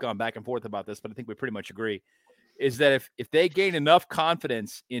have gone back and forth about this, but I think we pretty much agree, is that if they gain enough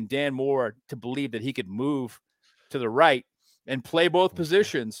confidence in Dan Moore to believe that he could move to the right and play both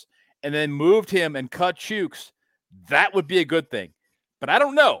positions, and then moved him and cut Chukes, that would be a good thing. But I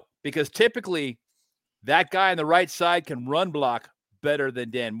don't know, because typically that guy on the right side can run block better than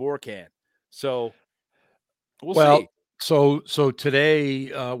Dan Moore can. So we'll see. So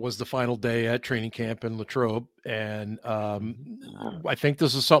today was the final day at training camp in Latrobe, and I think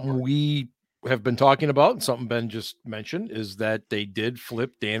this is something we have been talking about, and something Ben just mentioned, is that they did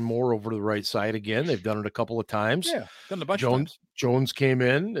flip Dan Moore over to the right side again. They've done it a couple of times. Yeah, done a bunch of times. Jones came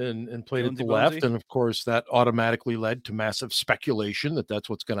in and played at the left, and of course that automatically led to massive speculation that that's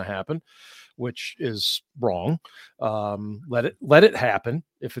what's going to happen, which is wrong. Let it happen.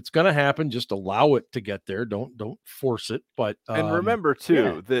 If it's going to happen, just allow it to get there. Don't force it. But and remember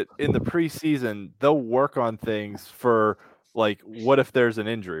too that in the preseason they'll work on things for, like, what if there's an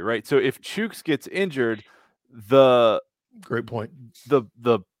injury, right? So if Chukes gets injured, great point.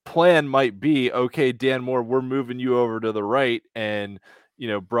 The plan might be, okay, Dan Moore, we're moving you over to the right, and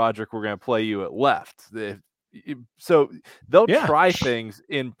Broderick, we're going to play you at left. So they'll try things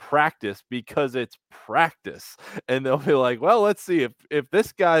in practice because it's practice, and they'll be like, well, let's see if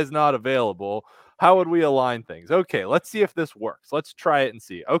this guy's not available, how would we align things? Okay, let's see if this works. Let's try it and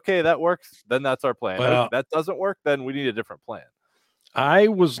see. Okay, that works. Then that's our plan. Okay, that doesn't work. Then we need a different plan. I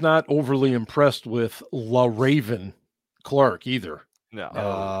was not overly impressed with LaRaven Clark either.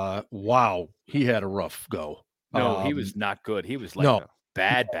 No. Wow, he had a rough go. No, he was not good. He was like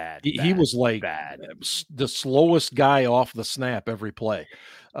bad. He was like the slowest guy off the snap every play,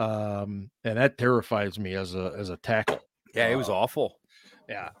 and that terrifies me as a tackle. Yeah, it was awful.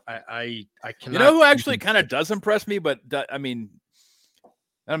 Yeah, I cannot. You know who actually kind of does impress me, but I mean,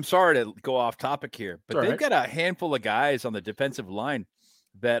 I'm sorry to go off topic here, but they've got a handful of guys on the defensive line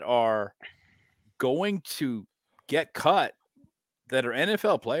that are going to get cut that are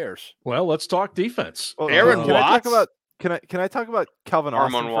NFL players. Well, let's talk defense. Aaron Watts. Can I talk about Calvin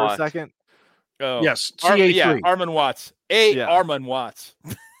Austin for a second? Oh, yes, Armon Watts. Armon Watts.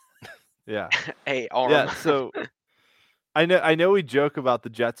 Yeah. Armon. Yeah. So I know we joke about the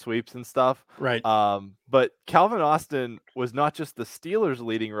jet sweeps and stuff, right? But Calvin Austin was not just the Steelers'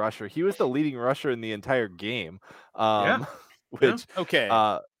 leading rusher; he was the leading rusher in the entire game. Which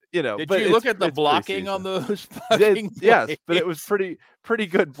okay. Did you look at the blocking on those? Yes, but it was pretty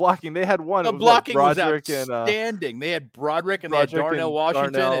good blocking. They had one. The blocking was outstanding. They had Broderick and they had Darnell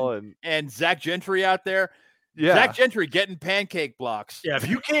Washington and Zach Gentry out there. Yeah, Zach Gentry getting pancake blocks. Yeah, if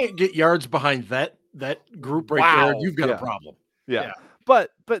you can't get yards behind that group there, you've got a problem. Yeah. But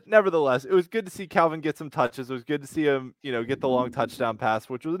nevertheless, it was good to see Calvin get some touches. It was good to see him, get the long touchdown pass,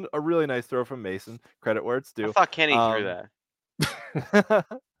 which was a really nice throw from Mason. Credit where it's due. I thought Kenny threw that.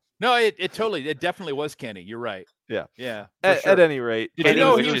 No, it definitely was Kenny. You're right. Yeah. At any rate, did you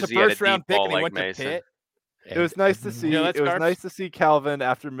know he was a first round pick and he went to Pitt? It was nice to see. It was nice to see Calvin,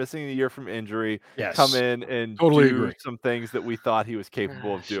 after missing a year from injury, come in and do some things that we thought he was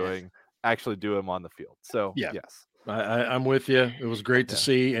capable of doing. Actually, do him on the field. So yes, I'm with you. It was great to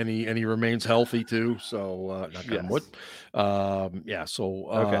see, and he remains healthy too. So knock on wood.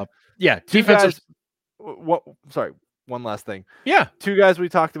 Okay. Defensive. Sorry, one last thing. Yeah. Two guys we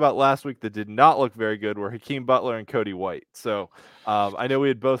talked about last week that did not look very good were Hakeem Butler and Cody White. So I know we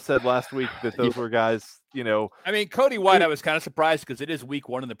had both said last week that those were guys, I mean, Cody White, I was kind of surprised because it is week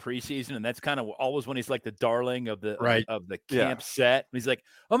 1 in the preseason, and that's kind of always when he's like the darling of the camp set. He's like,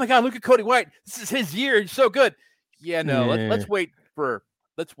 oh my God, look at Cody White. This is his year. He's so good. Yeah, no, let's wait for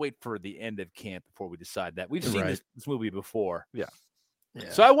the end of camp before we decide that. We've seen this movie before. Yeah.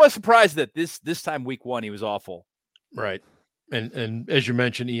 So I was surprised that this time week 1 he was awful. Right. And as you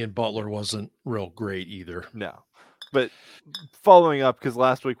mentioned, Ian Butler wasn't real great either. No. But following up, because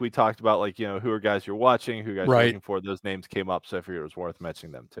last week we talked about who are guys you're watching, who guys you're looking for. Those names came up, so I figured it was worth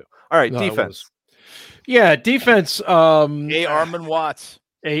mentioning them too. All right, defense. Yeah, defense. Armand Watts.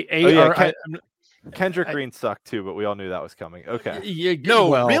 Kendrick Green sucked too, but we all knew that was coming. Okay.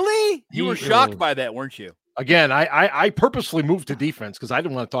 Really? You were shocked by that, weren't you? Again, I purposely moved to defense because I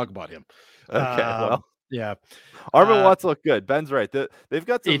didn't want to talk about him. Okay, yeah. Armand Watts looked good. Ben's right. They've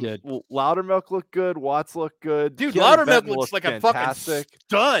got some Loudermilk look good. Watts look good. Dude, Loudermilk looks like fantastic. A fucking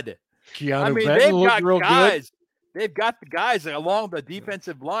stud. They've got guys. Good. They've got the guys along the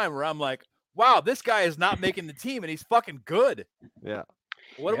defensive line where I'm like, wow, this guy is not making the team and he's fucking good. Yeah.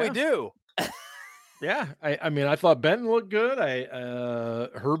 What do we do? Yeah. I thought Ben looked good.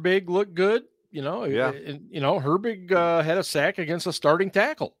 Herbig looked good. Herbig had a sack against a starting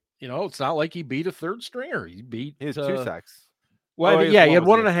tackle. It's not like he beat a third stringer. He has 2 sacks. Well, he had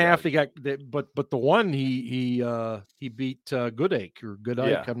 1.5. They got, but the one he beat Goodake or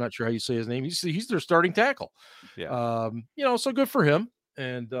Goodike. Yeah. I'm not sure how you say his name. He's their starting tackle. Yeah. So good for him.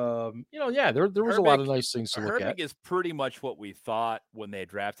 And there was a lot of nice things to look at. Herbig is pretty much what we thought when they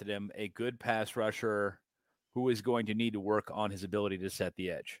drafted him. A good pass rusher who is going to need to work on his ability to set the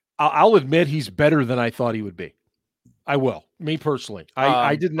edge. I'll admit he's better than I thought he would be. I will. Me personally.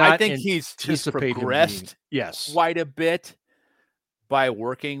 I did not. I think he's progressed quite a bit by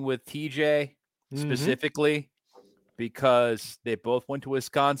working with TJ specifically because they both went to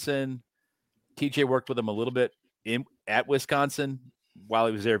Wisconsin. TJ worked with him a little bit at Wisconsin while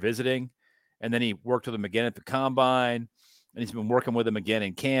he was there visiting. And then he worked with him again at the combine. And he's been working with him again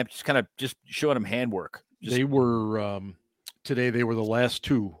in camp, just showing him handwork. They were today. They were the last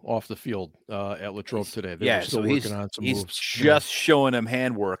 2 off the field at Latrobe today. They were still working on some moves. Just showing him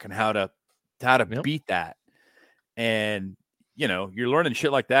handwork and how to beat that. And you're learning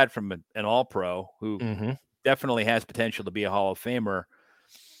shit like that from an All-Pro who definitely has potential to be a Hall of Famer.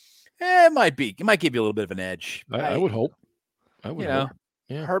 It might give you a little bit of an edge. I would hope. I would hope.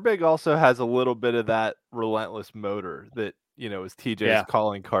 Yeah. Herbig also has a little bit of that relentless motor that is TJ's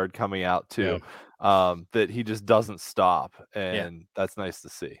calling card coming out too. Yeah. That he just doesn't stop, and that's nice to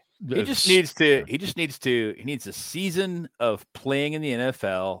see. He needs a season of playing in the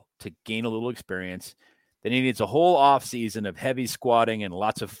NFL to gain a little experience. Then he needs a whole off season of heavy squatting and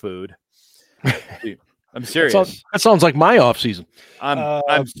lots of food. I'm serious. That sounds like my off season.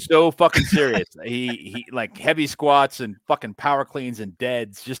 I'm so fucking serious. He like heavy squats and fucking power cleans and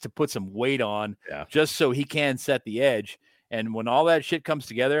deads just to put some weight on, just so he can set the edge. And when all that shit comes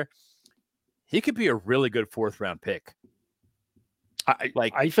together, he could be a really good 4th round pick.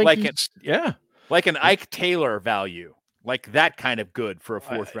 I think like an Ike Taylor value, like that kind of good for a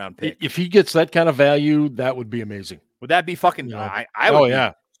 4th round pick. If he gets that kind of value, that would be amazing. Would that be fucking? I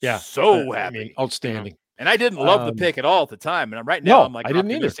would. So happy, outstanding. And I didn't love the pick at all at the time. And right now, I'm like I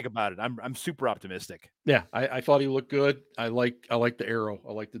didn't optimistic about it. I'm super optimistic. Yeah, I thought he looked good. I like the arrow.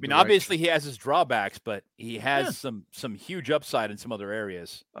 I like the. I mean, obviously he has his drawbacks, but he has some huge upside in some other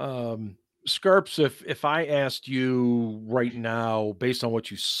areas. Scarps, if I asked you right now, based on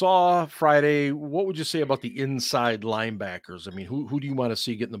what you saw Friday, what would you say about the inside linebackers? I mean, who do you want to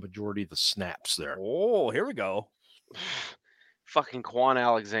see getting the majority of the snaps there? Oh, here we go. Fucking Quan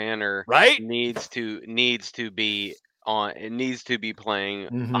Alexander needs to be playing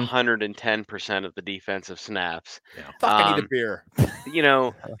 110% of the defensive snaps. Fucking need a beer.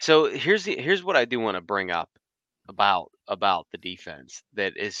 So here's what I do want to bring up about the defense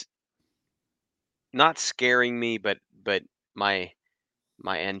that is not scaring me, but my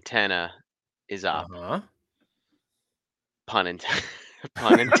antenna is up. Pun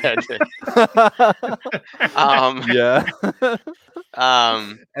intended.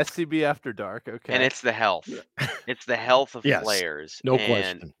 SCB after dark. Okay. And it's the health. It's the health of players. No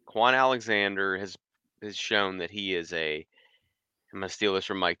question. Quan Alexander has shown that he is I'm going to steal this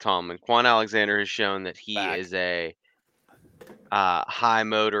from Mike Tomlin. Quan Alexander has shown that he is a high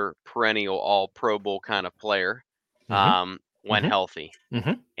motor, perennial all Pro Bowl kind of player when healthy.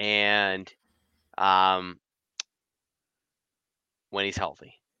 And when he's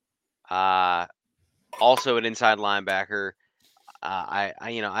healthy. Also, an inside linebacker.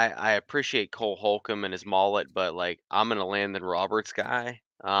 I appreciate Cole Holcomb and his mullet, but like I'm an Landon Roberts guy.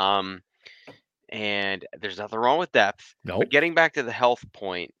 And there's nothing wrong with depth. Nope. But getting back to the health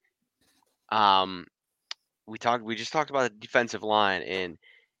point, we just talked about the defensive line, and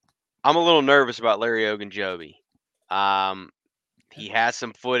I'm a little nervous about Larry Ogunjobi. He has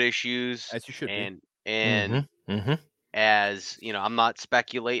some foot issues, As you should be. and as you know, I'm not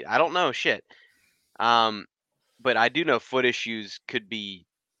speculate. I don't know shit. But I do know foot issues could be.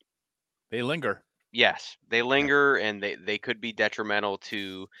 They linger. Yes, they linger, and they could be detrimental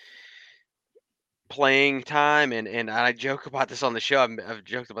to playing time. And I joke about this on the show. I've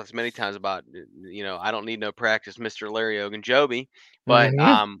joked about this many times about I don't need no practice, Mr. Larry Ogunjobi. But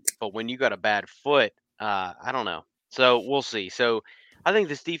but when you got a bad foot, I don't know. So we'll see. So I think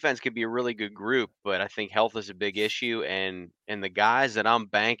this defense could be a really good group, but I think health is a big issue. And the guys that I'm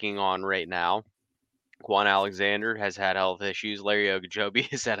banking on right now, Quan Alexander has had health issues. Larry Ogunjobi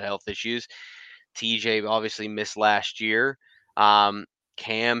has had health issues. TJ obviously missed last year.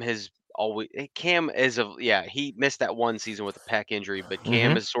 Cam has he missed that one season with a pec injury, but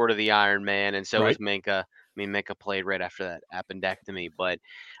Cam is sort of the Iron Man, and so is Minka. I mean, Minka played right after that appendectomy, but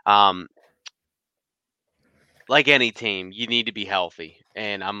like any team, you need to be healthy,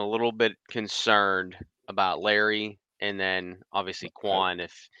 and I'm a little bit concerned about Larry, and then obviously Quan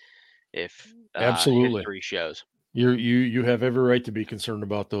if Absolutely history shows. You have every right to be concerned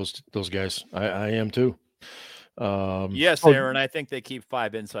about those guys. I am too. Yes, Aaron. I think they keep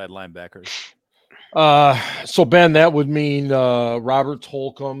 5 inside linebackers. So Ben, that would mean Roberts,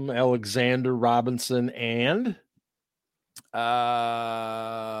 Holcomb, Alexander, Robinson, and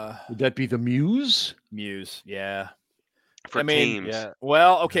would that be the Muse? Muse, yeah. For teams. Yeah.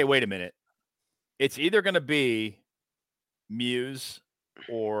 Well, okay, wait a minute. It's either going to be Muse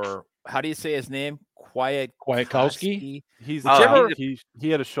or how do you say his name? Kwiatkowski. He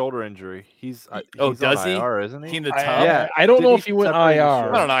had a shoulder injury. He's does on he? IR, isn't he? In the tub? Yeah. I don't know if he went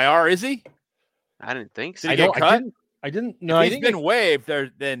IR. Not on IR, is he? I didn't think so. Did he get cut? I didn't. No, if he's been waived.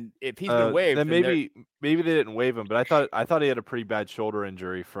 Then if he's been waived, then maybe they didn't waive him. But I thought he had a pretty bad shoulder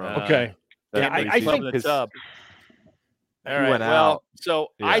injury from. Okay. Yeah, I think the tub. All right. Went well, out. So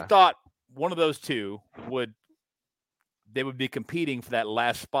I thought one of those two would be competing for that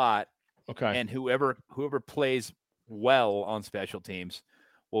last spot. Okay. And whoever plays well on special teams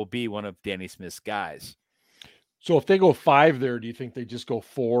will be one of Danny Smith's guys. So if they go 5 there, do you think they just go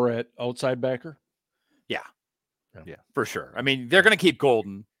 4 at outside backer? Yeah, for sure. I mean, they're going to keep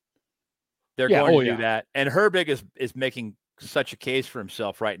Golden. They're going to do that. And Herbig is making such a case for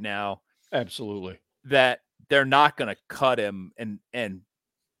himself right now. Absolutely. That they're not going to cut him and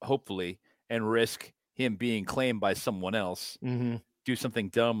hopefully and risk him being claimed by someone else. Mm-hmm. Do something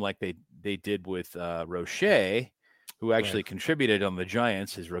dumb like they did with Roche, who actually contributed on the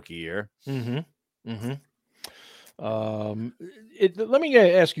Giants his rookie year. Mm-hmm. Mm-hmm. Let me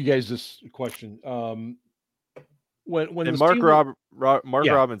ask you guys this question. When Mark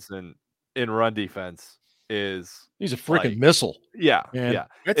Robinson in run defense he's a freaking missile. Yeah, man. Yeah.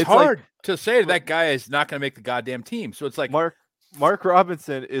 It's hard to say that guy is not going to make the goddamn team. So it's like Mark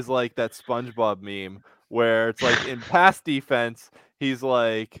Robinson is like that SpongeBob meme where it's like in pass defense he's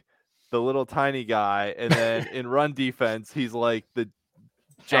like the little tiny guy, and then in run defense he's like the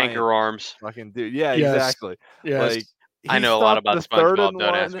anchor arms fucking dude. Yeah, yes. Exactly. Yes. Like I know a lot about SpongeBob. Don't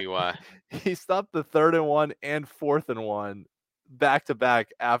ask me why. He stopped the 3rd and 1 and 4th and 1 back to back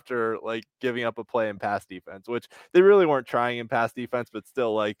after like giving up a play in pass defense, which they really weren't trying in pass defense, but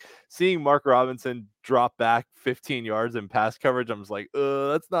still like seeing Mark Robinson drop back 15 yards in pass coverage, I'm just like,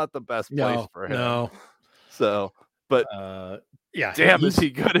 that's not the best place for him. No. So, but damn, is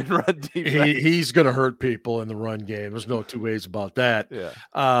he good in run defense? He's going to hurt people in the run game. There's no 2 ways about that. Yeah.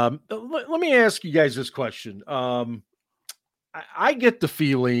 Let me ask you guys this question. I get the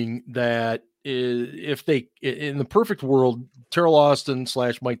feeling that if they, in the perfect world, Terrell Austin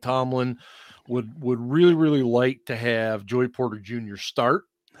 / Mike Tomlin would really, really like to have Joey Porter Jr. start.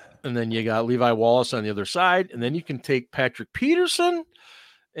 And then you got Levi Wallace on the other side. And then you can take Patrick Peterson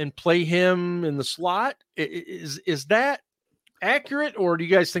and play him in the slot. Is that accurate? Or do you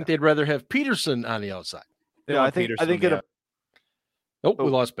guys think they'd rather have Peterson on the outside? Yeah, I think we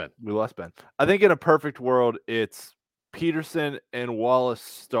lost Ben. I think in a perfect world, it's Peterson and Wallace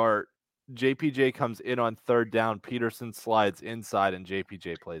start. JPJ comes in on 3rd down. Peterson slides inside, and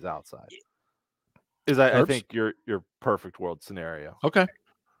JPJ plays outside. I think your perfect world scenario. Okay.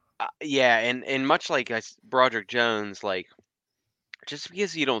 Yeah, and much like Broderick Jones, like just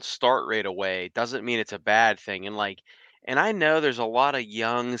because you don't start right away doesn't mean it's a bad thing. And like And I know there's a lot of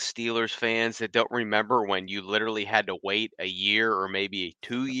young Steelers fans that don't remember when you literally had to wait a year or maybe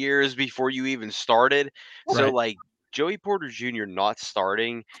 2 years before you even started. So, Right. like, Joey Porter Jr. not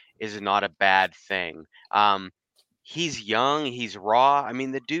starting is not a bad thing. He's young, he's raw. I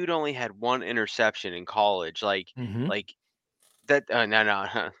mean, the dude only had 1 interception in college. Like that.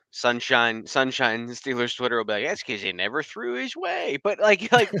 No. Sunshine Steelers Twitter will be like, that's because he never threw his way. But like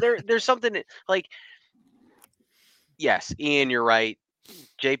there's something like, yes, Ian, you're right.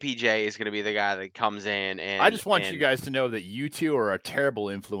 JPJ is going to be the guy that comes in, and I just want you guys to know that you two are a terrible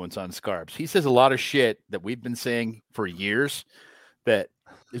influence on Scarps. He says a lot of shit that we've been saying for years that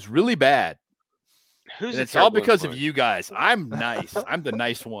is really bad. Who's and it's all because of you guys. I'm nice. I'm the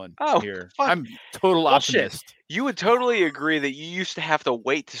nice one here. Fuck. I'm total Bullshit. optimist. You would totally agree that you used to have to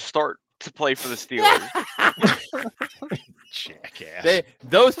wait to start to play for the Steelers. Jackass.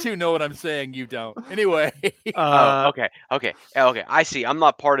 Those two know what I'm saying. You don't. Anyway. Okay. I see. I'm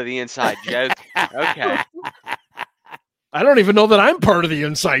not part of the inside joke. Okay. I don't even know that I'm part of the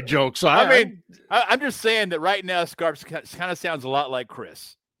inside joke. So I'm just saying that right now, Scarps kind of sounds a lot like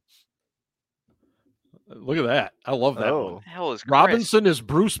Chris. Look at that. I love that one. What the hell is Chris? Robinson is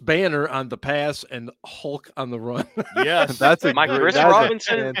Bruce Banner on the pass and Hulk on the run. Yes. That's a Chris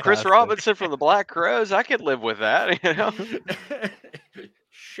Robinson. Chris Robinson from the Black Crows. I could live with that, you know.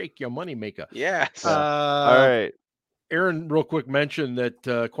 Shake your money maker. Yes. All right. Aaron, real quick, mentioned that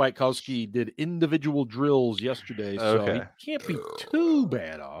Kwiatkowski did individual drills yesterday, so he can't be too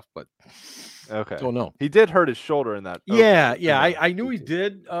bad off, but don't know. He did hurt his shoulder in that. I knew he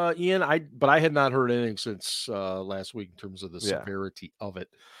did, Ian. But I had not heard anything since last week in terms of the severity of it.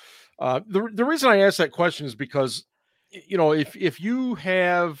 The reason I asked that question is because, you know, if you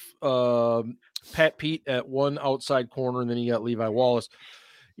have Pat Pete at one outside corner and then you got Levi Wallace,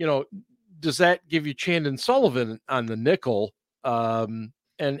 you know, does that give you Chandon Sullivan on the nickel? And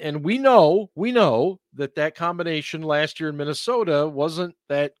we know that combination last year in Minnesota wasn't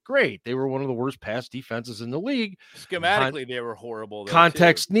that great. They were one of the worst pass defenses in the league. Schematically, they were horrible.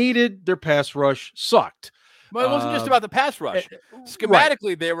 Context needed. Their pass rush sucked. But it wasn't just about the pass rush.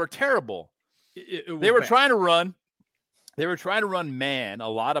 Schematically, they were terrible. They were trying to run. They were trying to run man, a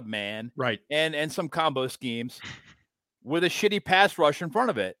lot of man, right, and some combo schemes with a shitty pass rush in front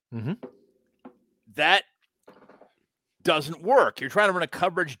of it. Mm-hmm. That doesn't work. You're trying to run a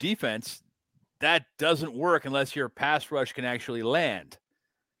coverage defense. That doesn't work unless your pass rush can actually land.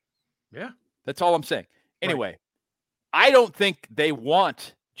 Yeah. That's all I'm saying. Anyway, I don't think they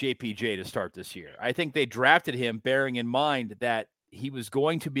want JPJ to start this year. I think they drafted him bearing in mind that he was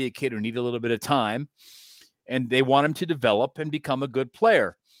going to be a kid who needed a little bit of time, and they want him to develop and become a good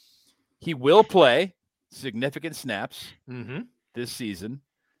player. He will play significant snaps this season.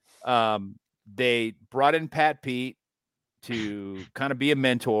 They brought in Pat Pete to kind of be a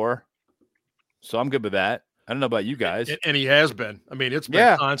mentor. So I'm good with that. I don't know about you guys. And he has been. I mean, it's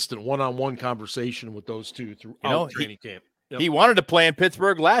been constant one-on-one conversation with those two throughout training camp. Yep. He wanted to play in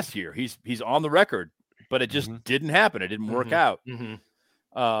Pittsburgh last year. He's on the record, but it just didn't happen. It didn't work out.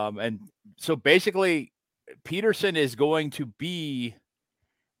 And so basically Peterson is going to be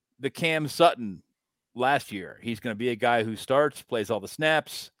the Cam Sutton last year. He's going to be a guy who starts, plays all the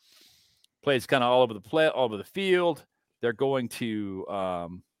snaps, plays kind of all over the field. They're going to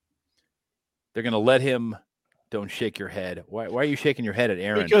let him. Don't shake your head. Why are you shaking your head at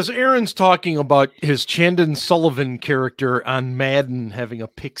Aaron? Because Aaron's talking about his Chandon Sullivan character on Madden having a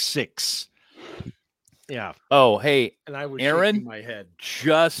pick six. Yeah. Oh, hey, and I was Aaron, shaking my head.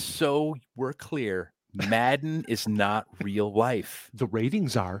 Just so we're clear, Madden is not real life. The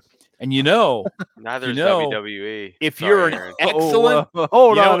ratings are. And you know, neither is WWE. If you're an excellent,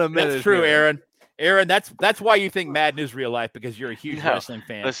 hold on a minute. That's true, Aaron. Aaron, that's why you think Madden is real life, because you're a huge wrestling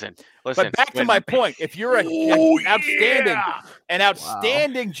fan. Listen. But back to my point, if you're an outstanding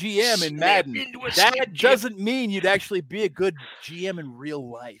GM in Madden, that doesn't mean you'd actually be a good GM in real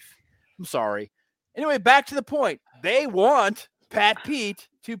life. I'm sorry. Anyway, back to the point. They want Pat Pete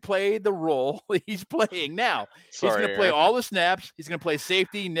to play the role he's playing now. He's going to play all the snaps. He's going to play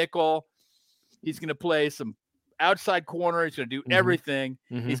safety, nickel. He's going to play some outside corner. He's going to do everything.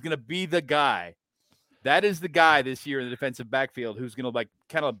 He's going to be the guy. That is the guy this year in the defensive backfield who's going to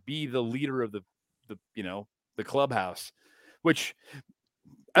kind of be the leader of the clubhouse, which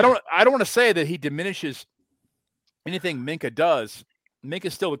I don't want to say that he diminishes anything Minka does.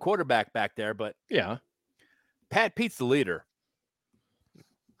 Minka's still the quarterback back there, but yeah, Pat Pete's the leader.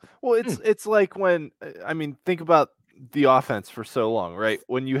 Well, it's like when, I mean, think about the offense for so long, right?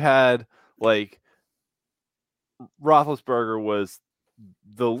 When you had Roethlisberger was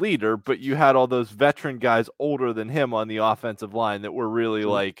the leader, but you had all those veteran guys older than him on the offensive line that were really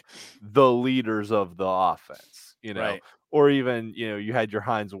like the leaders of the offense, Right. or even, you had your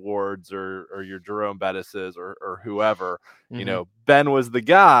Hines Wards or your Jerome Bettises or whoever, Ben was the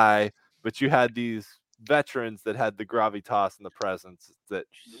guy, but you had these veterans that had the gravitas and the presence that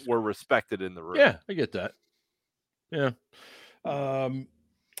were respected in the room. Yeah, I get that. Yeah.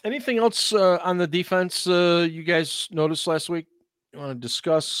 Anything else on the defense you guys noticed last week? You want to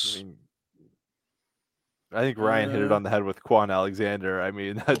discuss? I think Ryan hit it on the head with Quan Alexander. I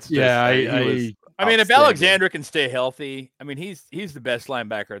mean, that's just, if Alexander can stay healthy, I mean, he's the best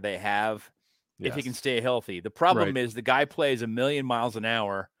linebacker they have if he can stay healthy. The problem is the guy plays 1,000,000 miles an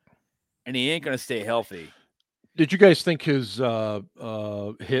hour and he ain't going to stay healthy. Did you guys think his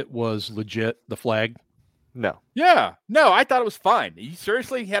hit was legit, the flag? No. Yeah. No, I thought it was fine. You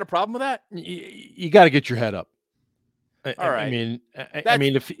seriously had a problem with that? You got to get your head up. All right. I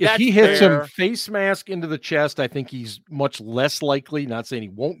mean, if he hits him face mask into the chest, I think he's much less likely. Not saying he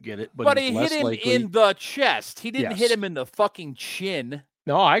won't get it, but he hit him in the chest. He didn't hit him in the fucking chin.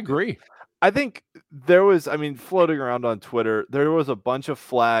 No, I agree. I think there was, floating around on Twitter, there was a bunch of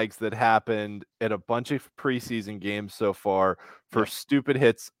flags that happened at a bunch of preseason games so far for stupid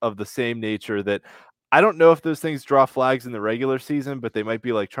hits of the same nature that I don't know if those things draw flags in the regular season, but they might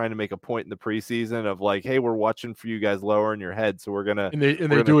be like trying to make a point in the preseason of like, hey, we're watching for you guys lowering your head, so we're gonna and they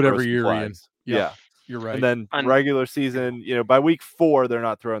do it every year. Yeah, you're right. And then regular season, by week 4, they're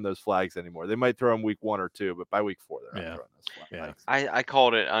not throwing those flags anymore. They might throw them week 1 or 2, but by week 4, they're not throwing those flags. I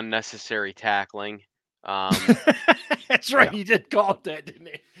called it unnecessary tackling. That's right. He did call it that, didn't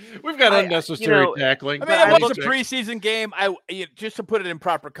he? We've got unnecessary tackling. I mean, it was a preseason game. Just to put it in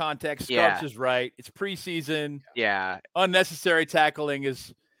proper context, Scarps is right. It's preseason. Yeah. Unnecessary tackling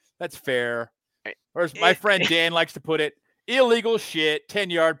that's fair. Or as my friend Dan likes to put it, illegal shit,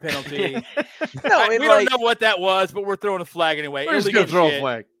 10-yard penalty. We don't know what that was, but we're throwing a flag anyway. We're just gonna throw a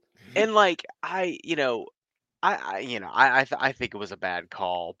flag. And I think it was a bad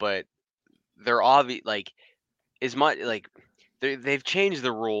call, but they're obvious. They've changed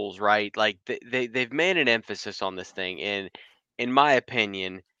the rules, right? Like they've made an emphasis on this thing, and in my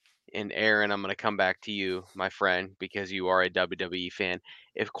opinion, and Aaron, I'm going to come back to you, my friend, because you are a WWE fan.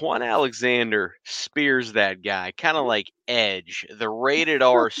 If Quan Alexander spears that guy, kind of like Edge, the rated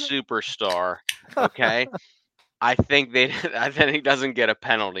R superstar, okay, I think he doesn't get a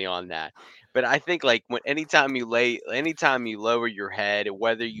penalty on that. But I think anytime you lower your head,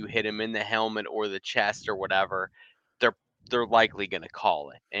 whether you hit him in the helmet or the chest or whatever, they're likely going to call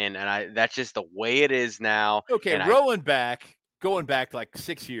it. And that's just the way it is now. Okay, going back like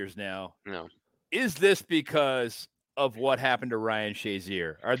 6 years now. No. Is this because of what happened to Ryan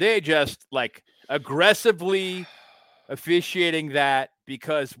Shazier? Are they just like aggressively officiating that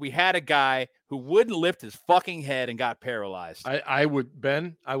because we had a guy who wouldn't lift his fucking head and got paralyzed? I would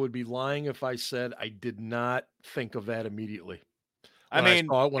be lying if I said I did not think of that immediately.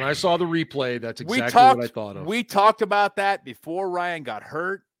 When I saw the replay, that's exactly what I thought of. We talked about that before Ryan got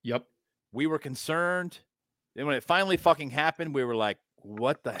hurt. Yep. We were concerned. And when it finally fucking happened, we were like,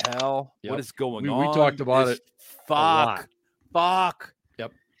 what the hell? Yep. What is going on? We talked about it. Fuck.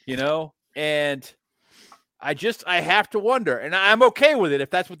 Yep. And I have to wonder, and I'm okay with it if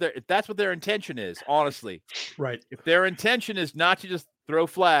that's what their intention is, honestly. Right. If their intention is not to just throw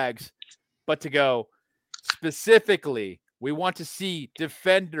flags, but to go specifically, we want to see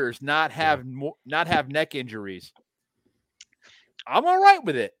defenders not have neck injuries. I'm all right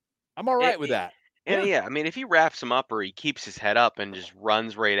with it. I'm all right with that. And if he wraps him up or he keeps his head up and just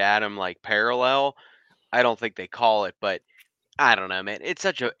runs right at him like parallel, I don't think they call it. But I don't know, man. It's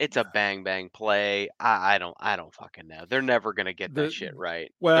a bang bang play. I don't fucking know. They're never gonna get that shit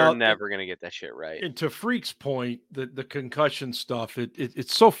right. They're never gonna get that shit right. And to Freak's point, the concussion stuff,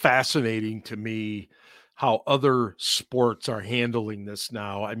 it's so fascinating to me how other sports are handling this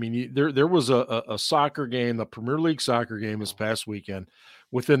now. I mean, there was a soccer game, a Premier League soccer game this past weekend.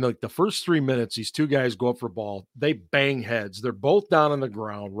 Within the first 3 minutes, these two guys go up for ball. They bang heads. They're both down on the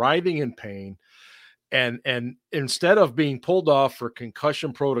ground, writhing in pain. And instead of being pulled off for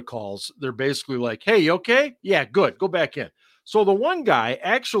concussion protocols, they're basically like, hey, you okay? Yeah, good. Go back in. So the one guy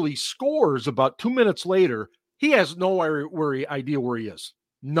actually scores about 2 minutes later. He has no idea where he is.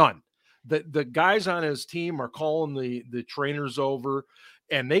 None. The guys on his team are calling the trainers over,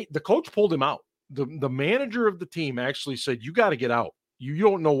 and the coach pulled him out. The manager of the team actually said, you got to get out. You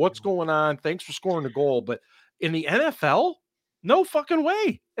don't know what's going on. Thanks for scoring the goal. But in the NFL, no fucking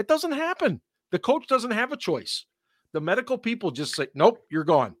way. It doesn't happen. The coach doesn't have a choice. The medical people just say, nope, you're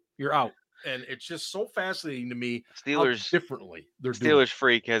gone. You're out. And it's just so fascinating to me Steelers how differently they're Steelers doing.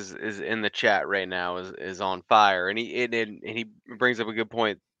 Freak is in the chat right now is on fire, and he brings up a good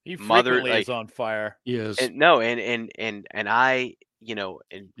point. He Mother frequently like is on fire. Yes. and no and I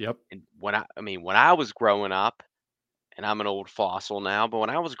and when I was growing up, and I'm an old fossil now, but when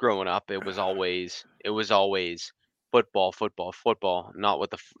I was growing up, it was always football, football, football, not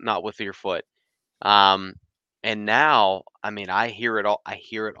with your foot. And now, I hear it all. I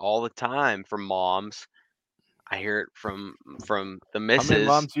hear it all the time from moms. I hear it from the How many missus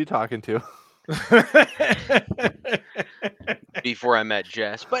moms you talking to? before I met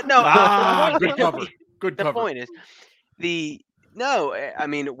Jess. But no, good cover. Good the cover. point is we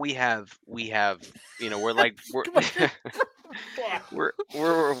have we're like we're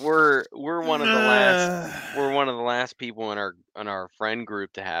one of the last people in our friend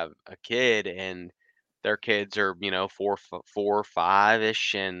group to have a kid, and their kids are 4 or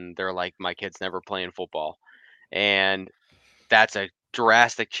 5ish, and they're like, my kid's never playing football, and that's a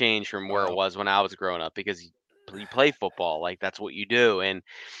drastic change from where it was when I was growing up, because you play football, like that's what you do. And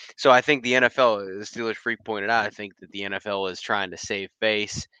so I think the NFL, the Steelers Freak pointed out, I think that the NFL is trying to save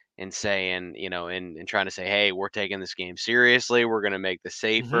face and saying, and trying to say, hey, we're taking this game seriously. We're going to make this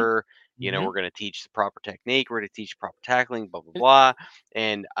safer. We're going to teach the proper technique. We're going to teach proper tackling, blah, blah, blah.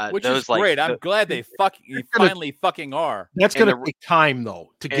 And which is great. I'm glad they finally fucking are. That's going to take time,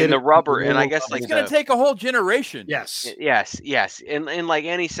 though, to get the rubber. And I guess it's going to take a whole generation. Yes. And like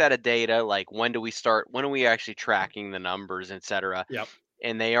any set of data, like when do we actually tracking the numbers, et cetera? Yep.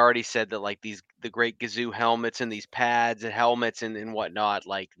 And they already said that like the great Gazoo helmets and these pads and helmets and whatnot,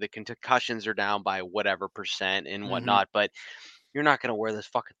 like the concussions are down by whatever percent and whatnot, but you're not gonna wear those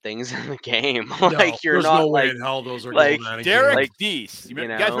fucking things in the game. Like you're there's not no like, way in hell those are like going on. Derek Deese. You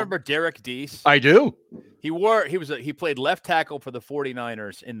guys remember Derek Deese? I do. He played left tackle for the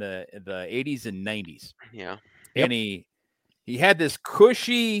 49ers in the 80s and 90s. Yeah. And he had this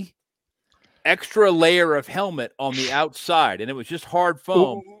cushy extra layer of helmet on the outside, and it was just hard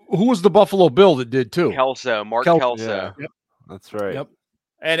foam. Who was the Buffalo Bill that did too? Mark Kelso. Yeah. Yep. That's right. Yep.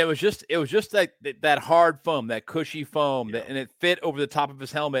 And it was just that hard foam, that cushy foam, and it fit over the top of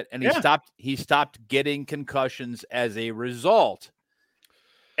his helmet, and he stopped getting concussions as a result.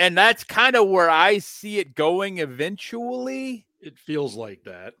 And that's kind of where I see it going eventually. It feels like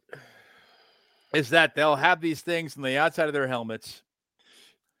that. Is that they'll have these things on the outside of their helmets,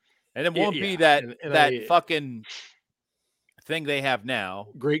 and it won't be that fucking thing they have now.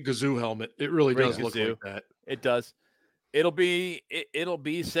 Great Gazoo helmet. It really does look like that. It does. It'll be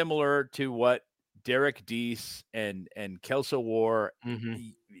similar to what Derek Deese and Kelso wore,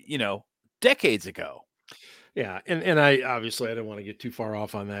 decades ago. Yeah, and I obviously I didn't want to get too far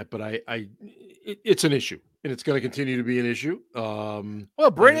off on that, but it's an issue, and it's going to continue to be an issue.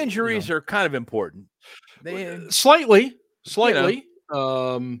 Well, brain injuries are kind of important. Slightly. They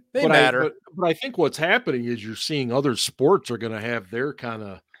matter. But I think what's happening is you're seeing other sports are going to have their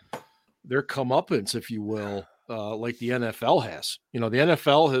comeuppance, if you will. Like the NFL has. The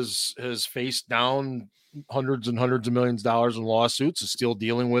NFL has faced down hundreds and hundreds of millions of dollars in lawsuits, is still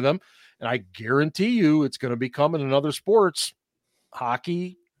dealing with them. And I guarantee you it's going to be coming in other sports.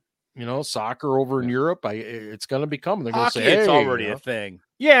 Hockey, soccer over in Europe. It's going to be coming. They're going to say, hey, it's already a thing.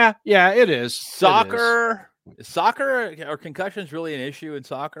 Yeah, it is. Soccer are concussions really an issue in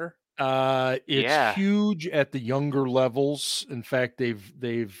soccer? It's huge at the younger levels. In fact,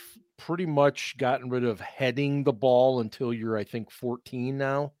 they've pretty much gotten rid of heading the ball until you're, I think, 14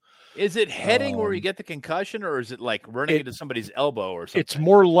 now. Is it heading where you get the concussion, or is it like running into somebody's elbow or something? It's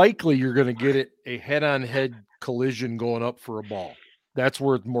more likely you're going to get a head-on-head collision going up for a ball. That's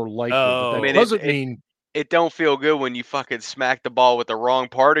where it's more likely. Oh, but that doesn't mean it don't feel good when you fucking smack the ball with the wrong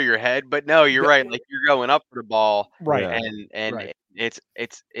part of your head. But no, you're right. Like you're going up for the ball, right? And right. It's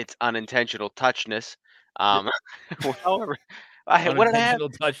unintentional touchness. However. What did I have?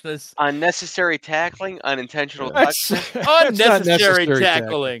 Touchness. Unnecessary tackling, unintentional touchness. Unnecessary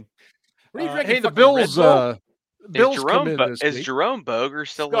tackling. What are you drinking? Hey, the Bills. Is Jerome Boger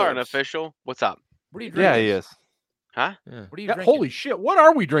still an official? What's up? What are you drinking? Yeah, he is. Huh? Yeah. What are you drinking? Holy shit! What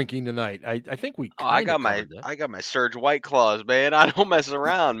are we drinking tonight? I think we. I got my Surge White Claws, man. I don't mess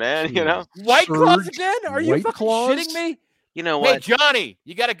around, man. White Claws again? Are you fucking shitting me? You know what? Hey, Johnny,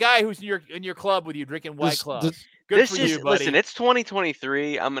 you got a guy who's in your club with you drinking White Claws. Good for you, buddy. Listen, it's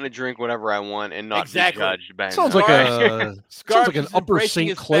 2023. I'm gonna drink whatever I want and not be judged. By sounds like an Upper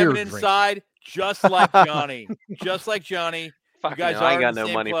St. Clair drink. Side, just like Johnny. Just like Johnny. Fuck, you guys I ain't got no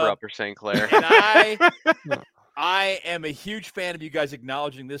money for Upper St. Clair. And I am a huge fan of you guys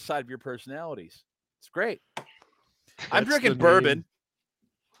acknowledging this side of your personalities. It's great. I'm drinking bourbon.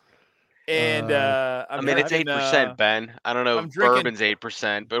 And I mean, it's 8%, Ben. I don't know if bourbon's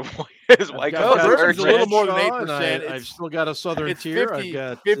 8%, but is White Claw bourbon's a little more than Bradshaw, 8%. I've still got a Southern it's Tier. 50,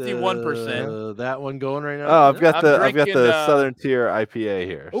 I've got 51%. That one going right now. Oh, I've got the Southern Tier IPA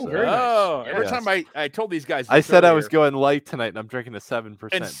here. Oh, so. very nice. Every time I told these guys, I said I was going light tonight, and I'm drinking a 7% beer.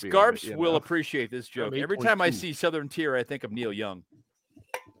 And Scarps will appreciate this joke. Every time I see Southern Tier, I think of Neil Young.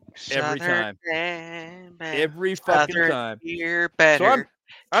 Every time. Every fucking time. So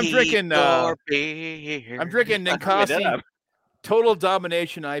I'm drinking Ninkasi Total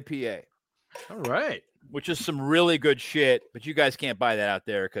Domination IPA. All right. Which is some really good shit, but you guys can't buy that out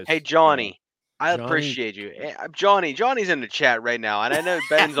there because hey Johnny, I appreciate you. Johnny's in the chat right now, and I know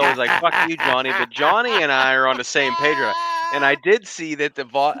Ben's always like "fuck you, Johnny," but Johnny and I are on the same page. And I did see that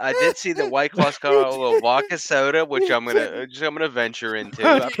White Claw's got a little vodka soda, which I'm gonna venture into.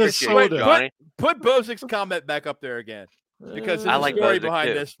 I appreciate it, Johnny. Put Bozik's comment back up there again. Because there's a story behind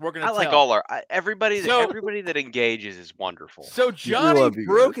this. We're gonna. I like all our everybody that engages is wonderful. So Johnny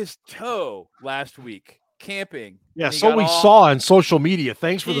broke his toe last week camping. Yeah, so we saw on social media.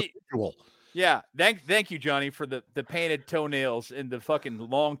 Thanks for the visual. Yeah, thank you, Johnny, for the painted toenails and the fucking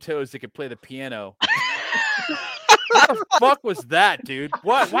long toes that could play the piano. What the fuck was that, dude?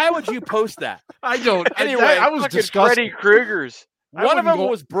 Why would you post that? I don't. Anyway, I was disgusted. Freddy Krueger's. One of them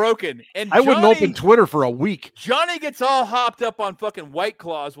was broken, and I wouldn't open Twitter for a week. Johnny gets all hopped up on fucking White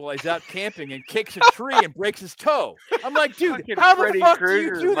Claws while he's out camping and kicks a tree and breaks his toe. I'm like, dude, how the fuck do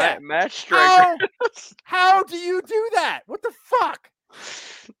you do that? How do you do that? What the fuck?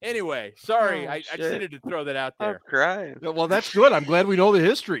 Anyway, sorry, I just needed to throw that out there. I'm crying. Well, that's good. I'm glad we know the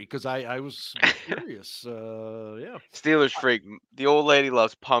history because I was curious. Yeah. Steelers freak. The old lady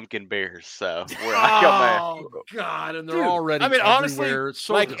loves pumpkin beers, so God, and they're already. I mean, honestly,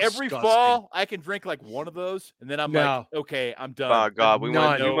 so like disgusting. every fall, I can drink like one of those, and then I'm like, okay, I'm done. Oh God, we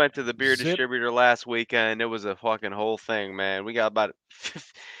went to the beer distributor last weekend. It was a fucking whole thing, man. We got about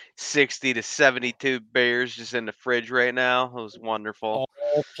 60 to 72 beers just in the fridge right now. It was wonderful.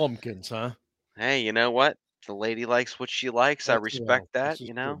 All pumpkins, huh? Hey, you know what? The lady likes what she likes. I respect that,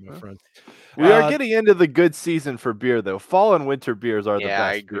 you know. Good, my friend. We are getting into the good season for beer, though. Fall and winter beers are the best.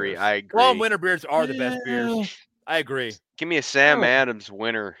 I agree. Beers. I agree. Fall and winter beers are the best beers. I agree. Give me a Sam Adams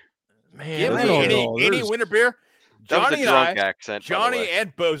winter. Man, give me any winter beer. Johnny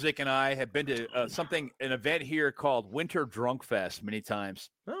and Bozick and I have been to an event here called Winter Drunk Fest many times.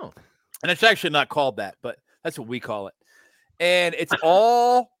 Oh, and it's actually not called that, but that's what we call it. And it's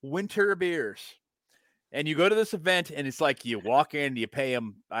all winter beers. And you go to this event, and it's like you walk in, you pay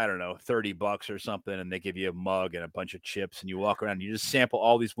them, I don't know, $30 or something, and they give you a mug and a bunch of chips, and you walk around, and you just sample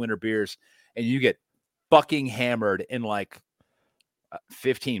all these winter beers, and you get fucking hammered in like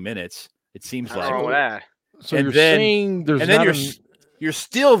 15 minutes. It seems like. So you're saying there's and then you're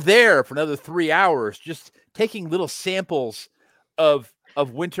still there for another 3 hours, just taking little samples of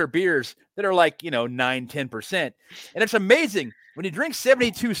winter beers that are like 9-10%, and it's amazing when you drink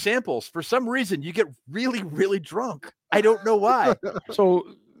 72 samples. For some reason, you get really, really drunk. I don't know why. So,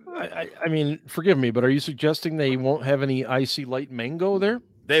 I mean, forgive me, but are you suggesting they won't have any icy light mango there?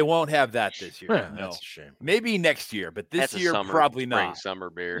 They won't have that this year. Yeah, no. That's a shame. Maybe next year, but this year probably not. Summer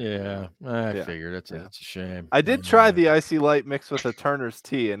beer. Yeah, I figured that's a shame. I did try the icy light mixed with a Turner's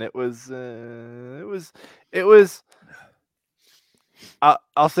tea, and it was.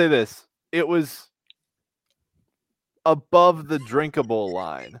 I'll say this: it was above the drinkable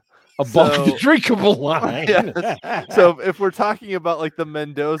line. Above the drinkable line. Yeah. So if we're talking about like the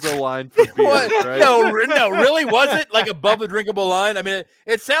Mendoza line for beer, right? No, really, was it like above the drinkable line? I mean,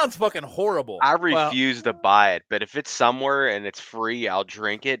 it sounds fucking horrible. I refuse to buy it, but if it's somewhere and it's free, I'll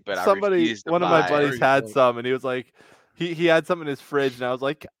drink it. But I refuse to buy it. One of my buddies had some, and he was like, he had some in his fridge, and I was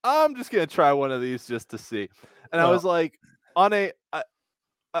like, I'm just gonna try one of these just to see. And I was like,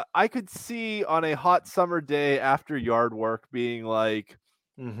 I could see on a hot summer day after yard work being like.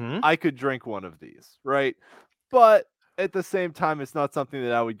 I could drink one of these, right? But at the same time, it's not something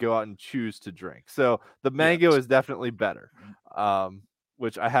that I would go out and choose to drink. So the mango is definitely better,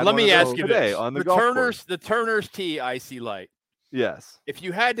 which I had. Let me ask you today this: on the golf course. The Turner's Tea Icy Light. Yes. If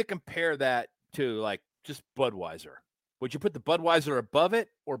you had to compare that to like just Budweiser, would you put the Budweiser above it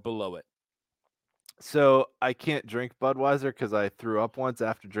or below it? So I can't drink Budweiser because I threw up once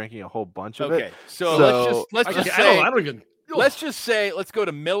after drinking a whole bunch of it. Okay, so let's just say I don't even. Let's just say, let's go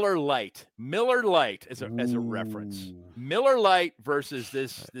to Miller Lite. Miller Lite as a reference. Miller Lite versus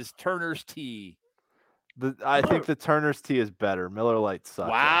this Turner's Tea. I think the Turner's tea is better. Miller Lite sucks.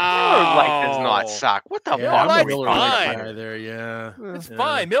 Miller Lite does not suck. What the Yeah, fuck? I'm a Miller Miller Lite's Lite fine. guy there. Yeah, It's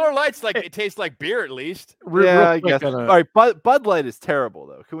fine. Miller Lite's like it tastes like beer at least. I guess. All right, Bud Light is terrible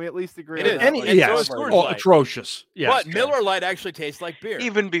though. Can we at least agree? It is. on that? Yes, so is Coors Light. atrocious. Yes, But Miller Lite actually tastes like beer.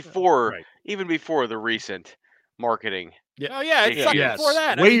 Even before the recent marketing. Yeah. Oh yeah, it's yes. before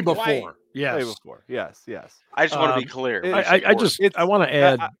that. Way before. Yes. Way before. Yes. I just want to be clear. I want to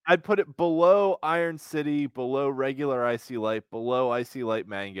add. I'd put it below Iron City, below regular Icy Light, below Icy Light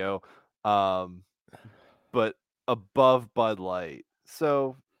Mango, but above Bud Light.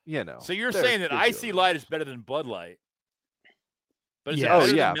 So So you're saying that Icy Light is better than Bud Light? But is it Yes.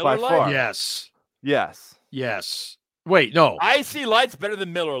 better than Miller by Lite? far. Yes. Wait, no. Icy Light's better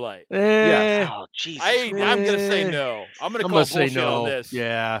than Miller Lite. Yes. Oh Jesus! I'm gonna say no. I'm gonna call bullshit on this.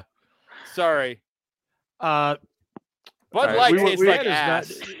 Yeah. Sorry. Bud Light tastes like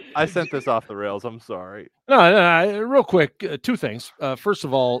ass. I sent this off the rails. I'm sorry. No, real quick, two things. First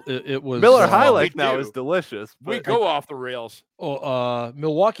of all, it was Miller High Life now is delicious. We go off the rails.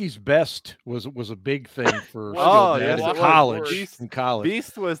 Milwaukee's Best was a big thing for college. In college,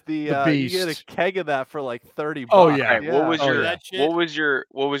 Beast was the Beast. you get a keg of that for like $30. Oh yeah. Right, what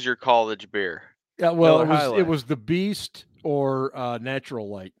was your college beer? Yeah, well, Miller it was the Beast or Natural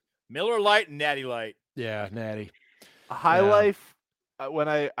Light. Miller Lite and Natty Light. Yeah, Natty. High Life. When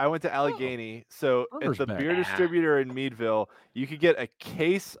I went to Allegheny, so at the beer distributor in Meadville, you could get a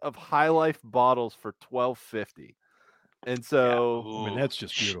case of High Life bottles for $12.50, and so I mean that's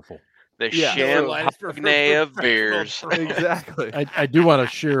just beautiful. The champagne of beers. Exactly. I do want to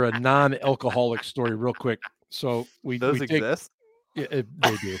share a non-alcoholic story real quick. So those exist. They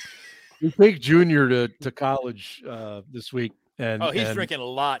do. We take Junior to college this week. He's drinking a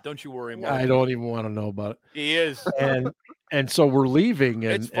lot. Don't you worry, Mark. I don't even want to know about it. He is. And so we're leaving.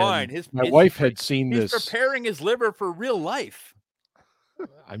 And, it's fine. My wife had seen this. He's preparing his liver for real life.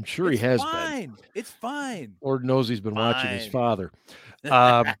 I'm sure he has been. It's fine. Lord knows he's been watching his father.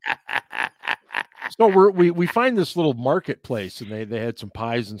 So we find this little marketplace, and they had some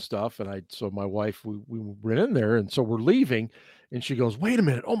pies and stuff. And so my wife, we went in there, and so we're leaving. And she goes, wait a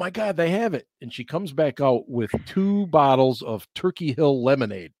minute. Oh, my God, they have it. And she comes back out with 2 bottles of Turkey Hill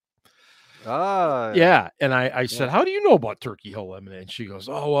lemonade. Yeah. And I said, how do you know about Turkey Hill lemonade? And she goes,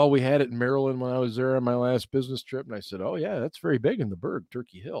 oh, well, we had it in Maryland when I was there on my last business trip. And I said, oh, yeah, that's very big in the Berg,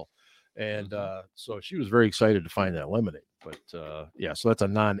 Turkey Hill. And so she was very excited to find that lemonade. But, so that's a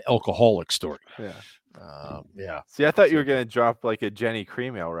non-alcoholic story. Yeah. See, I thought you were going to drop like a Jenny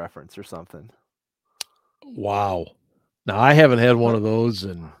Cream Ale reference or something. Wow. Now, I haven't had one of those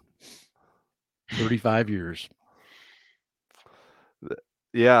in 35 years.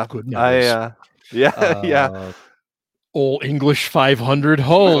 Yeah. Yeah. Old English 500.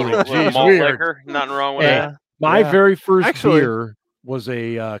 Holy jeez, weird. Nothing wrong with that. My very first beer was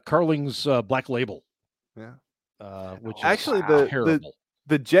a Carling's Black Label. Yeah. Which is actually terrible.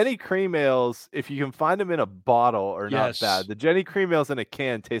 The Jenny Cream Ales, if you can find them in a bottle, are not bad. The Jenny Cream Ales in a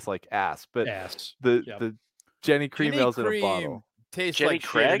can taste like ass, but the Jenny Cream Ales in a bottle tastes like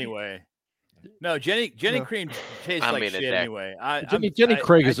shit anyway. No, Jenny Cream tastes like shit anyway. Jenny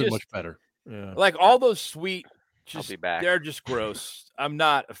Craig isn't much better. Yeah. Like all those sweet, they're just gross. I'm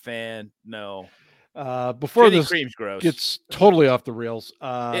not a fan. No. Before Jenny this Cream's gross. Gets totally off the rails.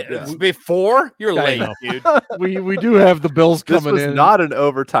 Before you're late, dude. we do have the Bills coming in. This was not an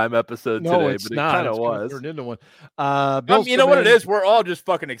overtime episode today, it's but not. It kind of was. Turned into one. You know what it is? We're all just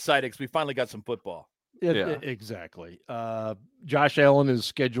fucking excited because we finally got some football. Exactly. Josh Allen is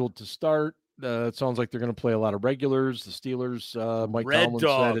scheduled to start. It sounds like they're going to play a lot of regulars. The Steelers, Mike Tomlin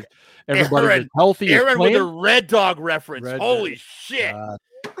said it. Everybody is healthy. Aaron with a Red Dog reference. Holy shit.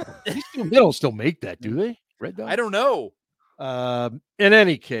 They don't still make that, do they? Red Dog? I don't know. In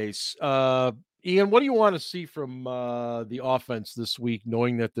any case, Ian, what do you want to see from the offense this week,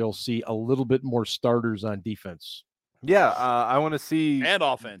 knowing that they'll see a little bit more starters on defense? Yeah, I want to see... And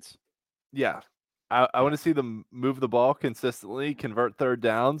offense. Yeah. I want to see them move the ball consistently, convert third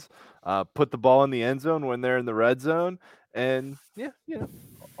downs, put the ball in the end zone when they're in the red zone, and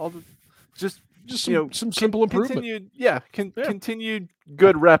just some simple improvement. Continued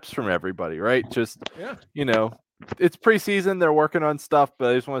good reps from everybody, right? Just it's preseason, they're working on stuff,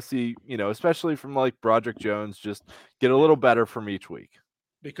 but I just want to see, especially from like Broderick Jones, just get a little better from each week.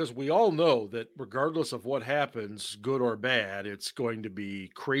 Because we all know that regardless of what happens, good or bad, it's going to be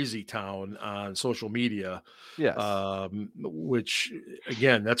crazy town on social media. Yes. Which,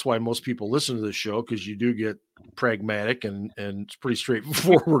 again, that's why most people listen to this show, because you do get pragmatic and it's pretty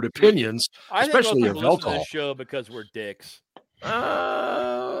straightforward opinions, especially of alcohol. Listen to this show because we're dicks.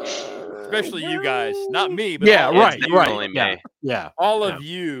 Especially you guys, not me. But Yeah, all right, of you. right. Yeah. All of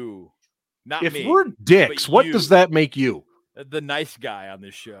you, not if me. If we're dicks, what you, does that make you? The nice guy on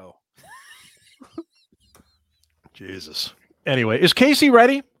this show. Jesus. Anyway, is Casey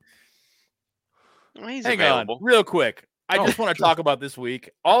ready? He's Hang available. on, real quick. I just want to talk about this week.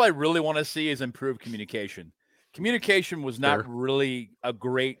 All I really want to see is improved communication. Communication was not really a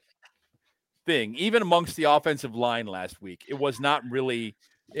great thing, even amongst the offensive line last week. It was not really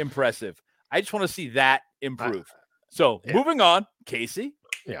impressive. I just want to see that improve. Moving on, Casey.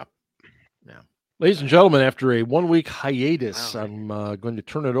 Yeah. Ladies and gentlemen, after a 1-week hiatus, I'm going to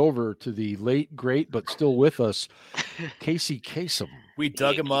turn it over to the late, great, but still with us, Casey Kasem. We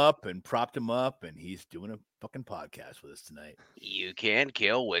dug him up and propped him up, and he's doing a fucking podcast with us tonight. You can't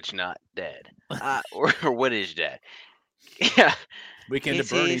kill what's not dead. Or what is dead? Yeah. Weekend at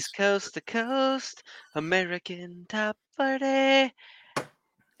Casey's Bernie's. Coast to Coast, American Top 40.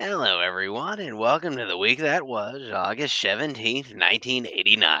 Hello, everyone, and welcome to the week that was August 17th,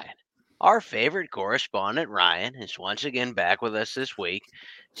 1989. Our favorite correspondent, Ryan, is once again back with us this week,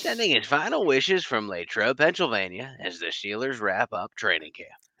 sending his final wishes from Latrobe, Pennsylvania, as the Steelers wrap up training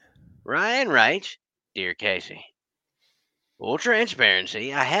camp. Ryan writes, Dear Casey, full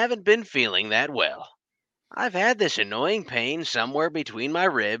transparency, I haven't been feeling that well. I've had this annoying pain somewhere between my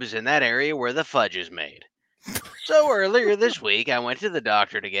ribs in that area where the fudge is made. So earlier this week, I went to the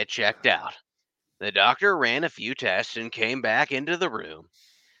doctor to get checked out. The doctor ran a few tests and came back into the room.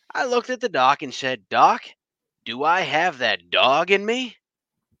 I looked at the doc and said, Doc, do I have that dog in me?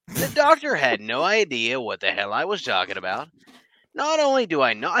 The doctor had no idea what the hell I was talking about. Not only do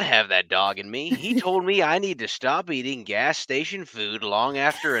I not have that dog in me, he told me I need to stop eating gas station food long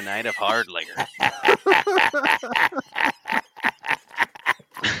after a night of hard liquor.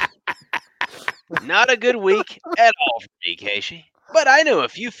 Not a good week at all for me, Casey. But I know a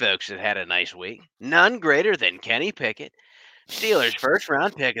few folks that had a nice week. None greater than Kenny Pickett, Steelers'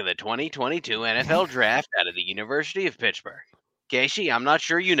 first-round pick of the 2022 NFL Draft out of the University of Pittsburgh. Casey, I'm not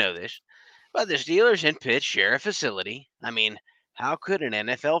sure you know this, but the Steelers and Pitt share a facility. I mean, how could an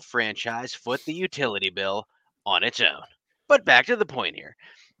NFL franchise foot the utility bill on its own? But back to the point here.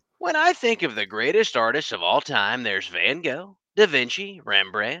 When I think of the greatest artists of all time, there's Van Gogh, Da Vinci,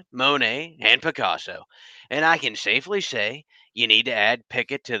 Rembrandt, Monet, and Picasso. And I can safely say you need to add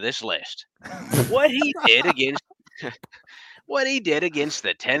Pickett to this list. What he did against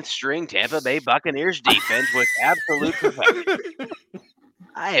the 10th string Tampa Bay Buccaneers defense was absolute perfection.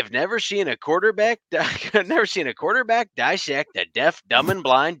 I have never seen a quarterback dissect a deaf, dumb, and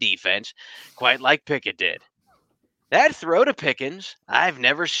blind defense quite like Pickett did. That throw to Pickens, I've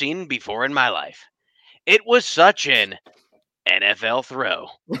never seen before in my life. It was such an NFL throw.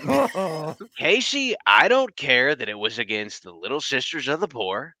 Casey, I don't care that it was against the Little Sisters of the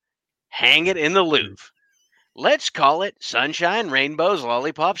Poor. Hang it in the Louvre. Let's call it Sunshine, Rainbows,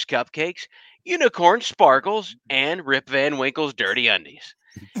 Lollipops, Cupcakes, Unicorn Sparkles, and Rip Van Winkle's Dirty Undies.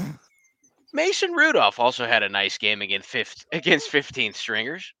 Mason Rudolph also had a nice game against 15th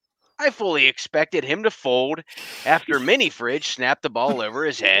stringers. I fully expected him to fold after Mini Fridge snapped the ball over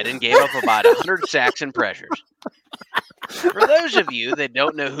his head and gave up about 100 sacks and pressures. For those of you that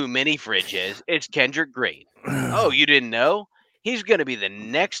don't know who Mini Fridge is, it's Kendrick Green. Oh, you didn't know? He's going to be the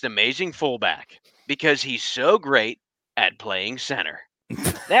next amazing fullback because he's so great at playing center.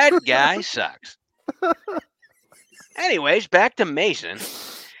 That guy sucks. Anyways, back to Mason.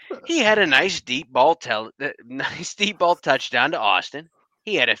 He had a nice deep ball touchdown to Austin.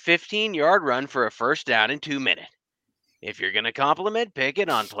 He had a 15-yard run for a first down in 2 minutes. If you're going to compliment Pickett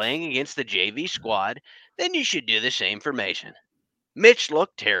on playing against the JV squad, then you should do the same for Mason. Mitch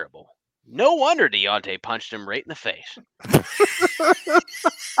looked terrible. No wonder Deontay punched him right in the face.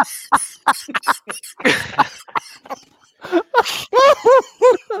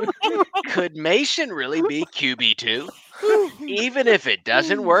 Could Mason really be QB2? Even if it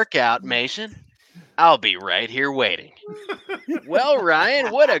doesn't work out, Mason, I'll be right here waiting. Well,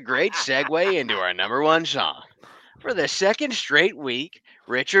 Ryan, what a great segue into our number one song. For the second straight week,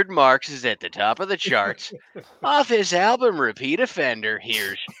 Richard Marx is at the top of the charts. Off his album Repeat Offender,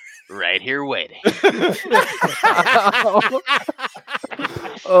 here's Right Here Waiting.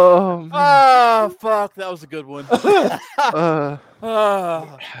 Oh, fuck. That was a good one. The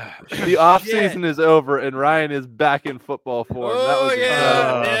off season is over, and Ryan is back in football form.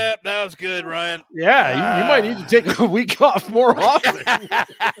 That was good, Ryan. Yeah, you might need to take a week off more often.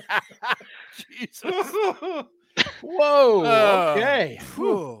 Jesus. Whoa. Okay.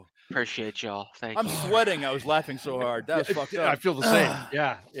 Appreciate y'all. Thank I'm you. sweating. I was laughing so hard. That was fucked up. I feel the same.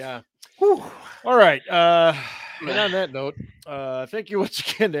 Yeah. All right. And on that note, thank you once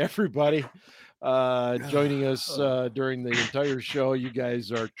again to everybody joining us during the entire show. You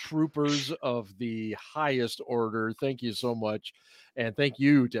guys are troopers of the highest order. Thank you so much. And thank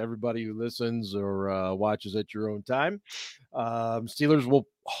you to everybody who listens or watches at your own time. Steelers will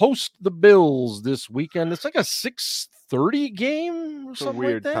host the Bills this weekend. It's like a 6:30 game or something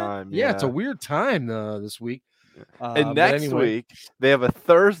weird like that. time. Yeah, it's a weird time this week. And next week they have a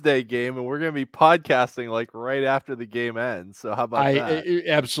Thursday game, and we're going to be podcasting like right after the game ends. So how about that?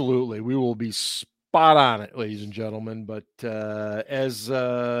 Absolutely, we will be spot on it, ladies and gentlemen. But as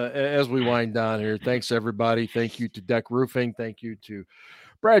we wind down here, thanks everybody. Thank you to Deck Roofing. Thank you to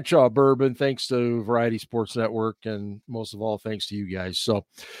Bradshaw Bourbon. Thanks to Variety Sports Network, and most of all, thanks to you guys. So,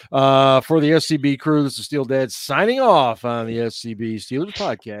 for the SCB crew, this is Steel Dad signing off on the SCB Steelers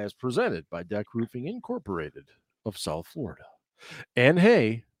podcast presented by Deck Roofing Incorporated of South Florida. And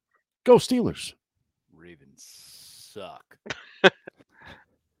hey, go Steelers. Ravens suck.